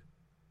fund.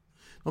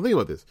 Now think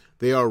about this.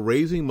 They are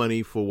raising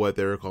money for what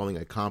they're calling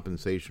a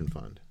compensation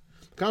fund.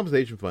 The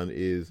compensation fund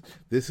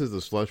this is the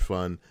slush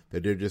fund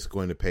that they're just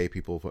going to pay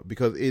people for,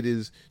 because it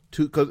is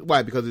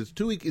why? Because it's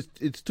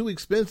too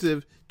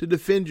expensive to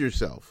defend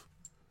yourself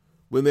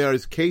when there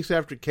is case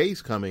after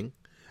case coming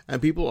and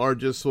people are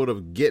just sort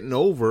of getting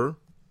over.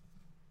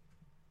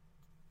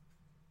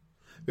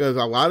 Because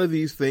a lot of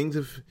these things,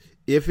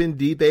 if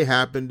indeed they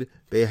happened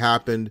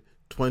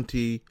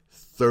 20,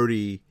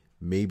 30,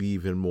 maybe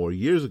even more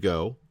years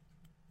ago,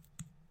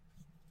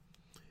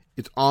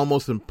 it's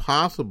almost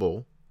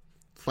impossible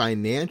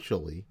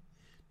financially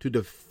to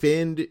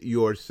defend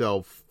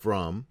yourself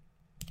from.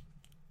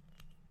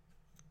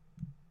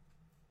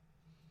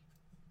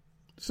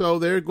 So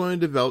they're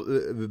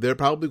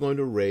probably going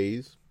to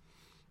raise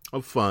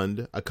a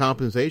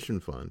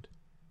compensation fund.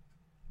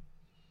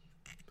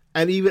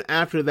 And even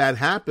after that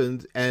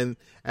happens, and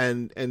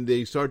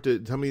they start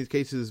to, some of these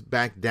cases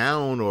back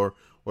down or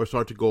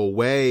start to go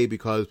away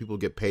because people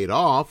get paid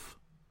off,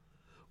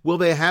 will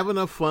they have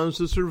enough funds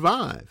to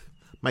survive?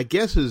 My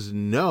guess is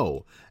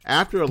no.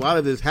 After a lot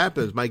of this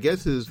happens, my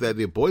guess is that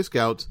the Boy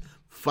Scouts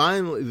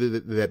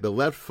that the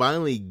left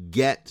finally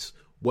gets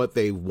what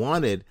they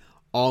wanted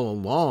all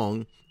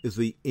along, is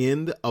the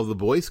end of the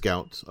Boy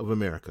Scouts of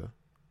America.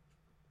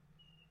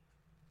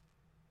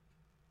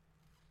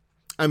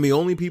 And the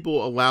only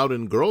people allowed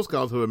in Girl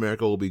Scouts of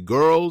America will be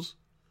girls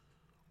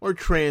or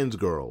trans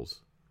girls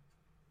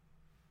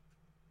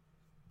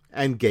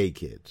and gay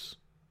kids.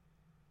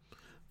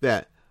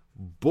 That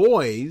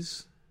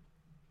boys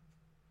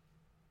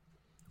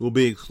will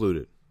be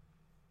excluded.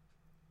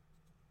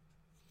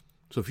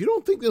 So if you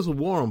don't think there's a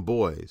war on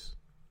boys,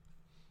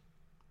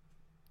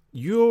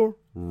 you're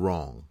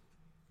wrong.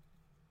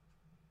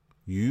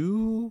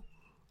 You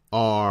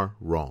are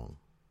wrong.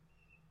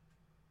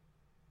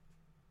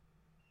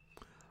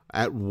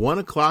 at 1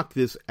 o'clock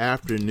this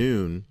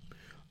afternoon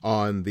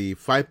on the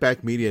Fight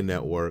Back Media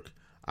Network,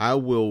 I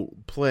will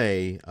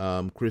play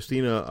Dr.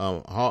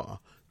 Christina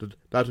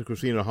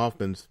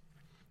Hoffman's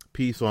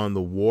piece on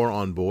the war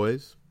on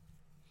boys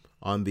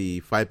on the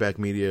Fight Back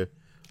Media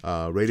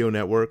radio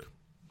network.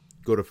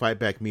 Go to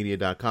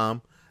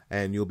fightbackmedia.com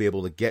and you'll be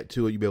able to get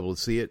to it. You'll be able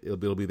to see it. It'll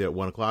be there at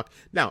 1 o'clock.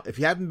 Now, if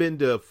you haven't been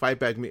to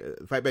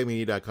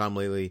fightbackmedia.com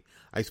lately,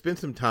 I spent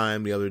some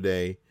time the other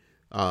day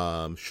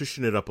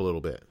shushing it up a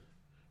little bit.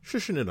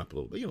 Shush it up a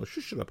little bit.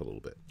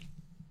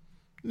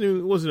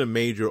 It wasn't a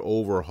major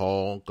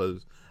overhaul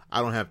because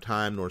I don't have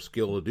time nor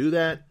skill to do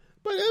that,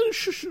 but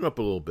shush it up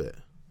a little bit.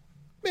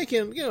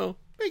 Making it a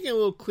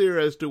little clearer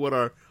as to what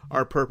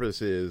our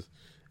purpose is.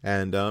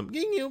 And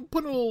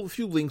put a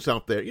few links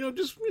out there.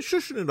 Just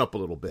shushing it up a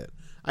little bit.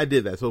 I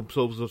did that. So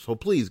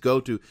please go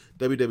to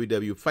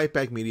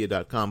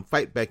www.fightbackmedia.com,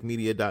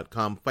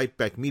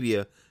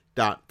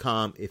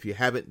 fightbackmedia.com if you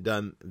haven't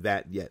done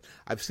that yet.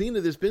 I've seen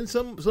that there's been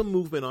some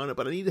movement on it,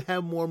 but I need to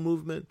have more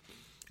movement.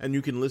 And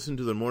you can listen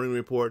to the morning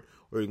report,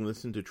 or you can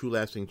listen to True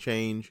Lasting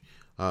Change,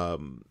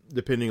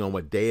 depending on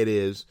what day it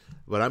is.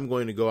 But I'm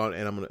going to go out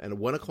and at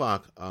 1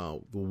 o'clock, the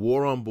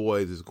War on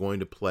Boys is going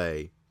to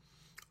play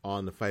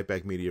on the Fight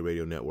Back Media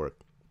Radio Network.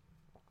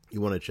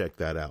 You want to check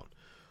that out.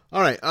 All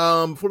right,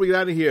 before we get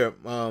out of here,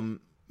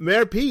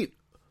 Mayor Pete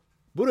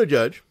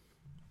Buttigieg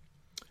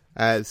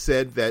has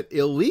said that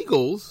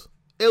illegal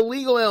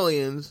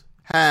aliens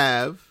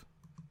have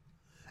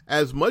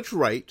as much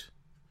right,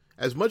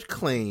 as much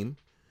claim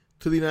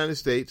to the United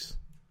States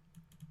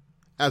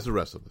as the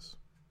rest of us.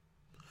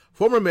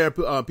 Former Mayor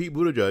Pete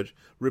Buttigieg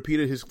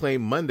repeated his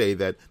claim Monday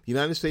that the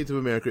United States of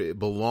America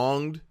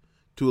belonged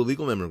to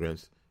illegal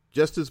immigrants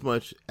just as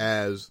much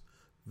as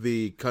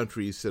the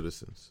country's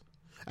citizens.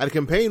 At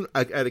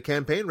a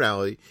campaign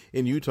rally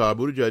in Utah,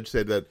 Buttigieg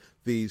said that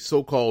the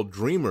so-called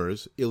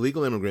dreamers,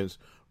 illegal immigrants,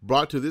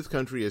 brought to this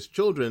country as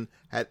children,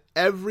 had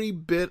every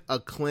bit a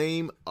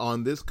claim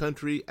on this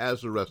country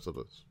as the rest of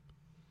us.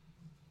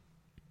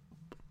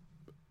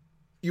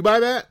 You buy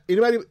that?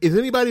 Is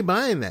anybody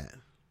buying that?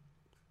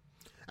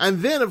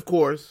 And then, of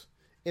course,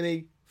 in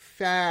a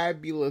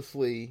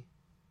fabulously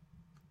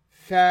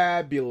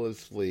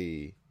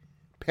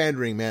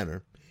pandering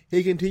manner,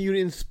 he continued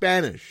in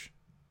Spanish,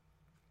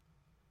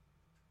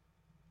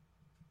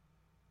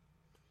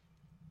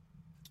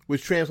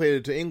 which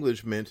translated to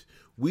English meant,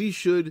 we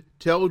should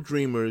tell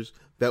dreamers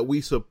that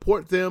we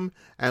support them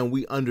and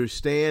we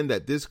understand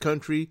that this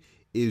country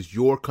is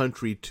your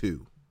country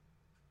too.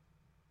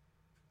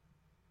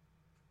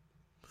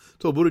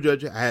 So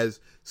Buttigieg has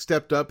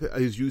stepped up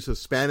his use of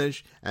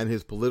Spanish and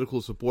his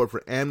political support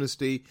for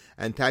amnesty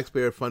and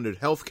taxpayer-funded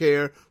health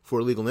care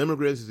for illegal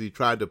immigrants as he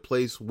tried to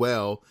place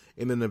well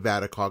in the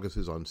Nevada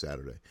caucuses on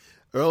Saturday.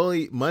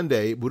 Early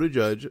Monday,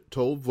 Buttigieg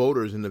told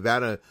voters in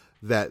Nevada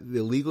that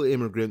the legal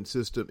immigration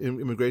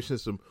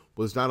system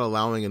was not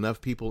allowing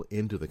enough people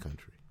into the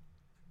country.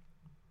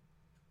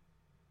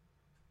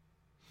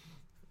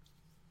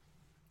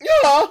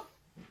 Yeah.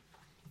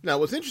 Now,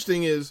 what's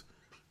interesting is,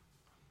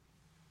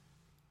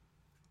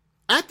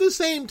 at the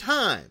same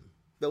time,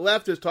 the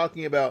left is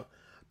talking about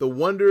the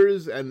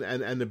wonders and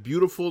the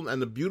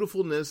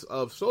beautifulness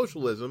of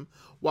socialism,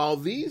 while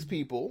these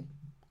people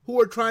who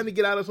are trying to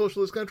get out of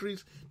socialist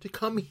countries to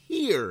come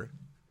here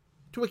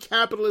to a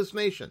capitalist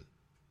nation.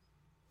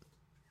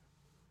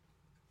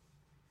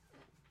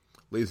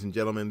 Ladies and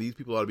gentlemen, these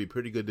people ought to be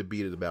pretty good to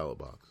beat at the ballot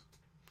box.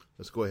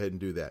 Let's go ahead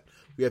and do that.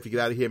 We have to get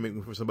out of here and make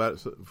room for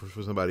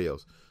somebody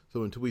else.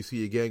 So until we see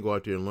you again, go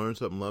out there and learn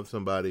something, love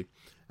somebody,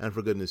 and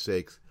for goodness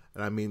sakes,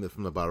 and I mean this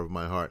from the bottom of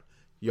my heart,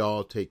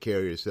 y'all take care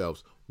of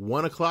yourselves.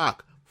 1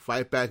 o'clock,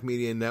 Fight Back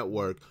Media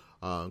Network.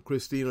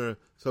 Christina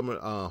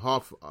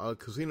Hoff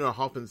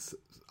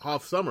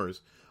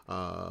Summers,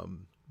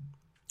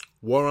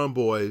 War on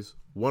Boys,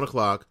 1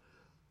 o'clock,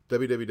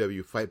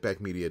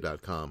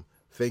 www.fightbackmedia.com.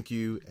 Thank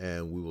you,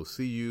 and we will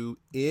see you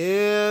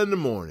in the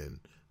morning.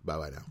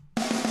 Bye-bye now.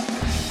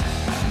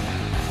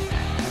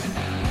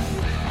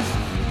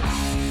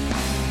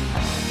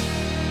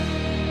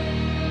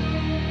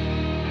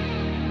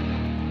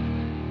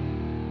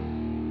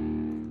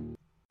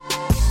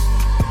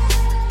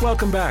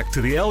 Welcome back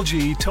to the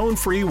LG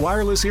Tone-Free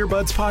Wireless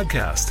Earbuds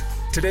Podcast.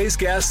 Today's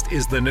guest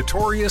is the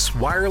notorious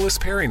wireless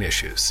pairing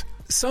issues.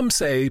 Some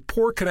say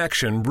poor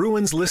connection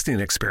ruins listening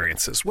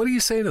experiences. What do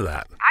you say to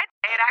that? I'd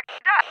say it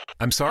actually does.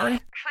 I'm sorry?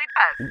 It actually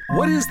does.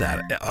 What is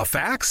that? A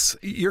fax?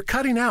 You're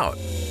cutting out.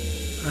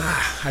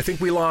 I think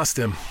we lost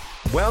him.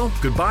 Well,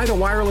 goodbye to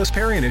wireless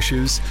pairing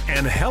issues,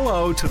 and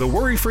hello to the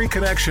worry-free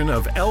connection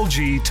of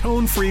LG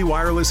Tone-Free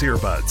Wireless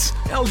Earbuds.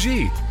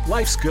 LG,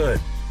 life's good.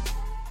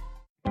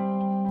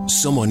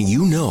 Someone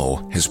you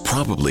know has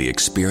probably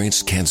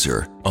experienced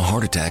cancer, a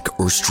heart attack,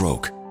 or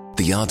stroke.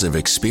 The odds of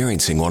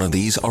experiencing one of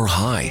these are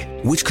high,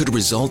 which could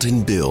result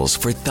in bills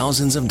for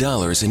thousands of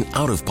dollars in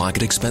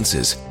out-of-pocket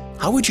expenses.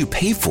 How would you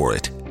pay for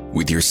it?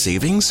 With your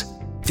savings?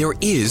 There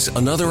is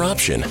another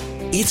option.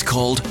 It's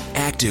called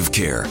Active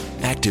Care.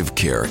 Active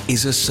Care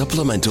is a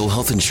supplemental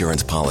health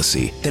insurance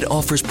policy that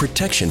offers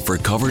protection for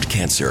covered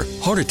cancer,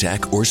 heart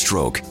attack, or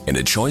stroke, and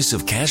a choice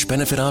of cash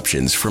benefit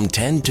options from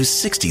 $10,000 to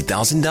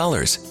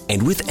 $60,000.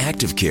 And with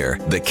Active Care,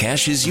 the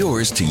cash is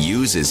yours to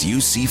use as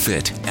you see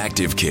fit.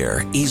 Active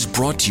Care is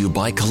brought to you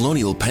by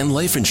Colonial Penn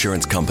Life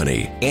Insurance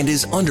Company and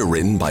is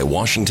underwritten by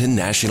Washington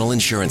National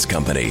Insurance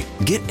Company.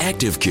 Get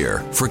Active Care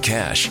for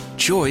cash,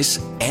 choice,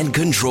 and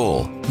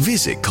control.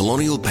 Visit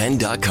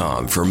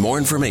colonialpenn.com for more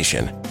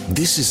information.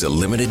 This is a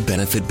limited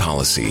benefit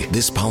policy.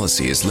 This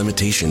policy has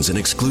limitations and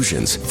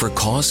exclusions. For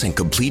costs and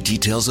complete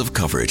details of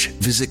coverage,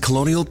 visit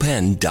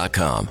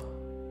colonialpenn.com.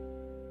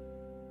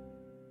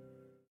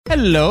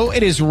 Hello,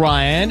 it is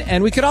Ryan,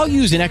 and we could all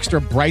use an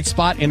extra bright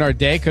spot in our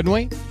day, couldn't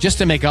we? Just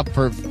to make up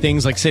for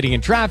things like sitting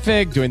in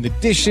traffic, doing the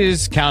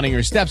dishes, counting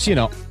your steps,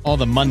 all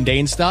the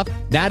mundane stuff.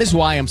 That is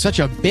why I'm such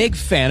a big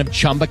fan of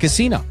Chumba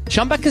Casino.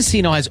 Chumba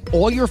Casino has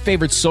all your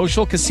favorite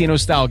social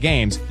casino-style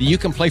games that you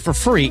can play for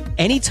free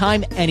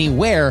anytime,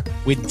 anywhere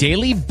with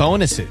daily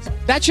bonuses.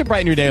 That should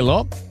brighten your day a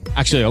little.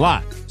 Actually, a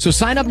lot. So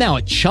sign up now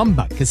at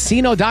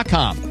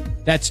ChumbaCasino.com.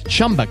 That's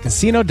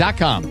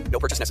ChumbaCasino.com. No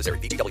purchase necessary.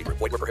 VGW Group.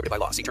 Void where prohibited by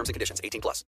law. See terms and conditions. 18+.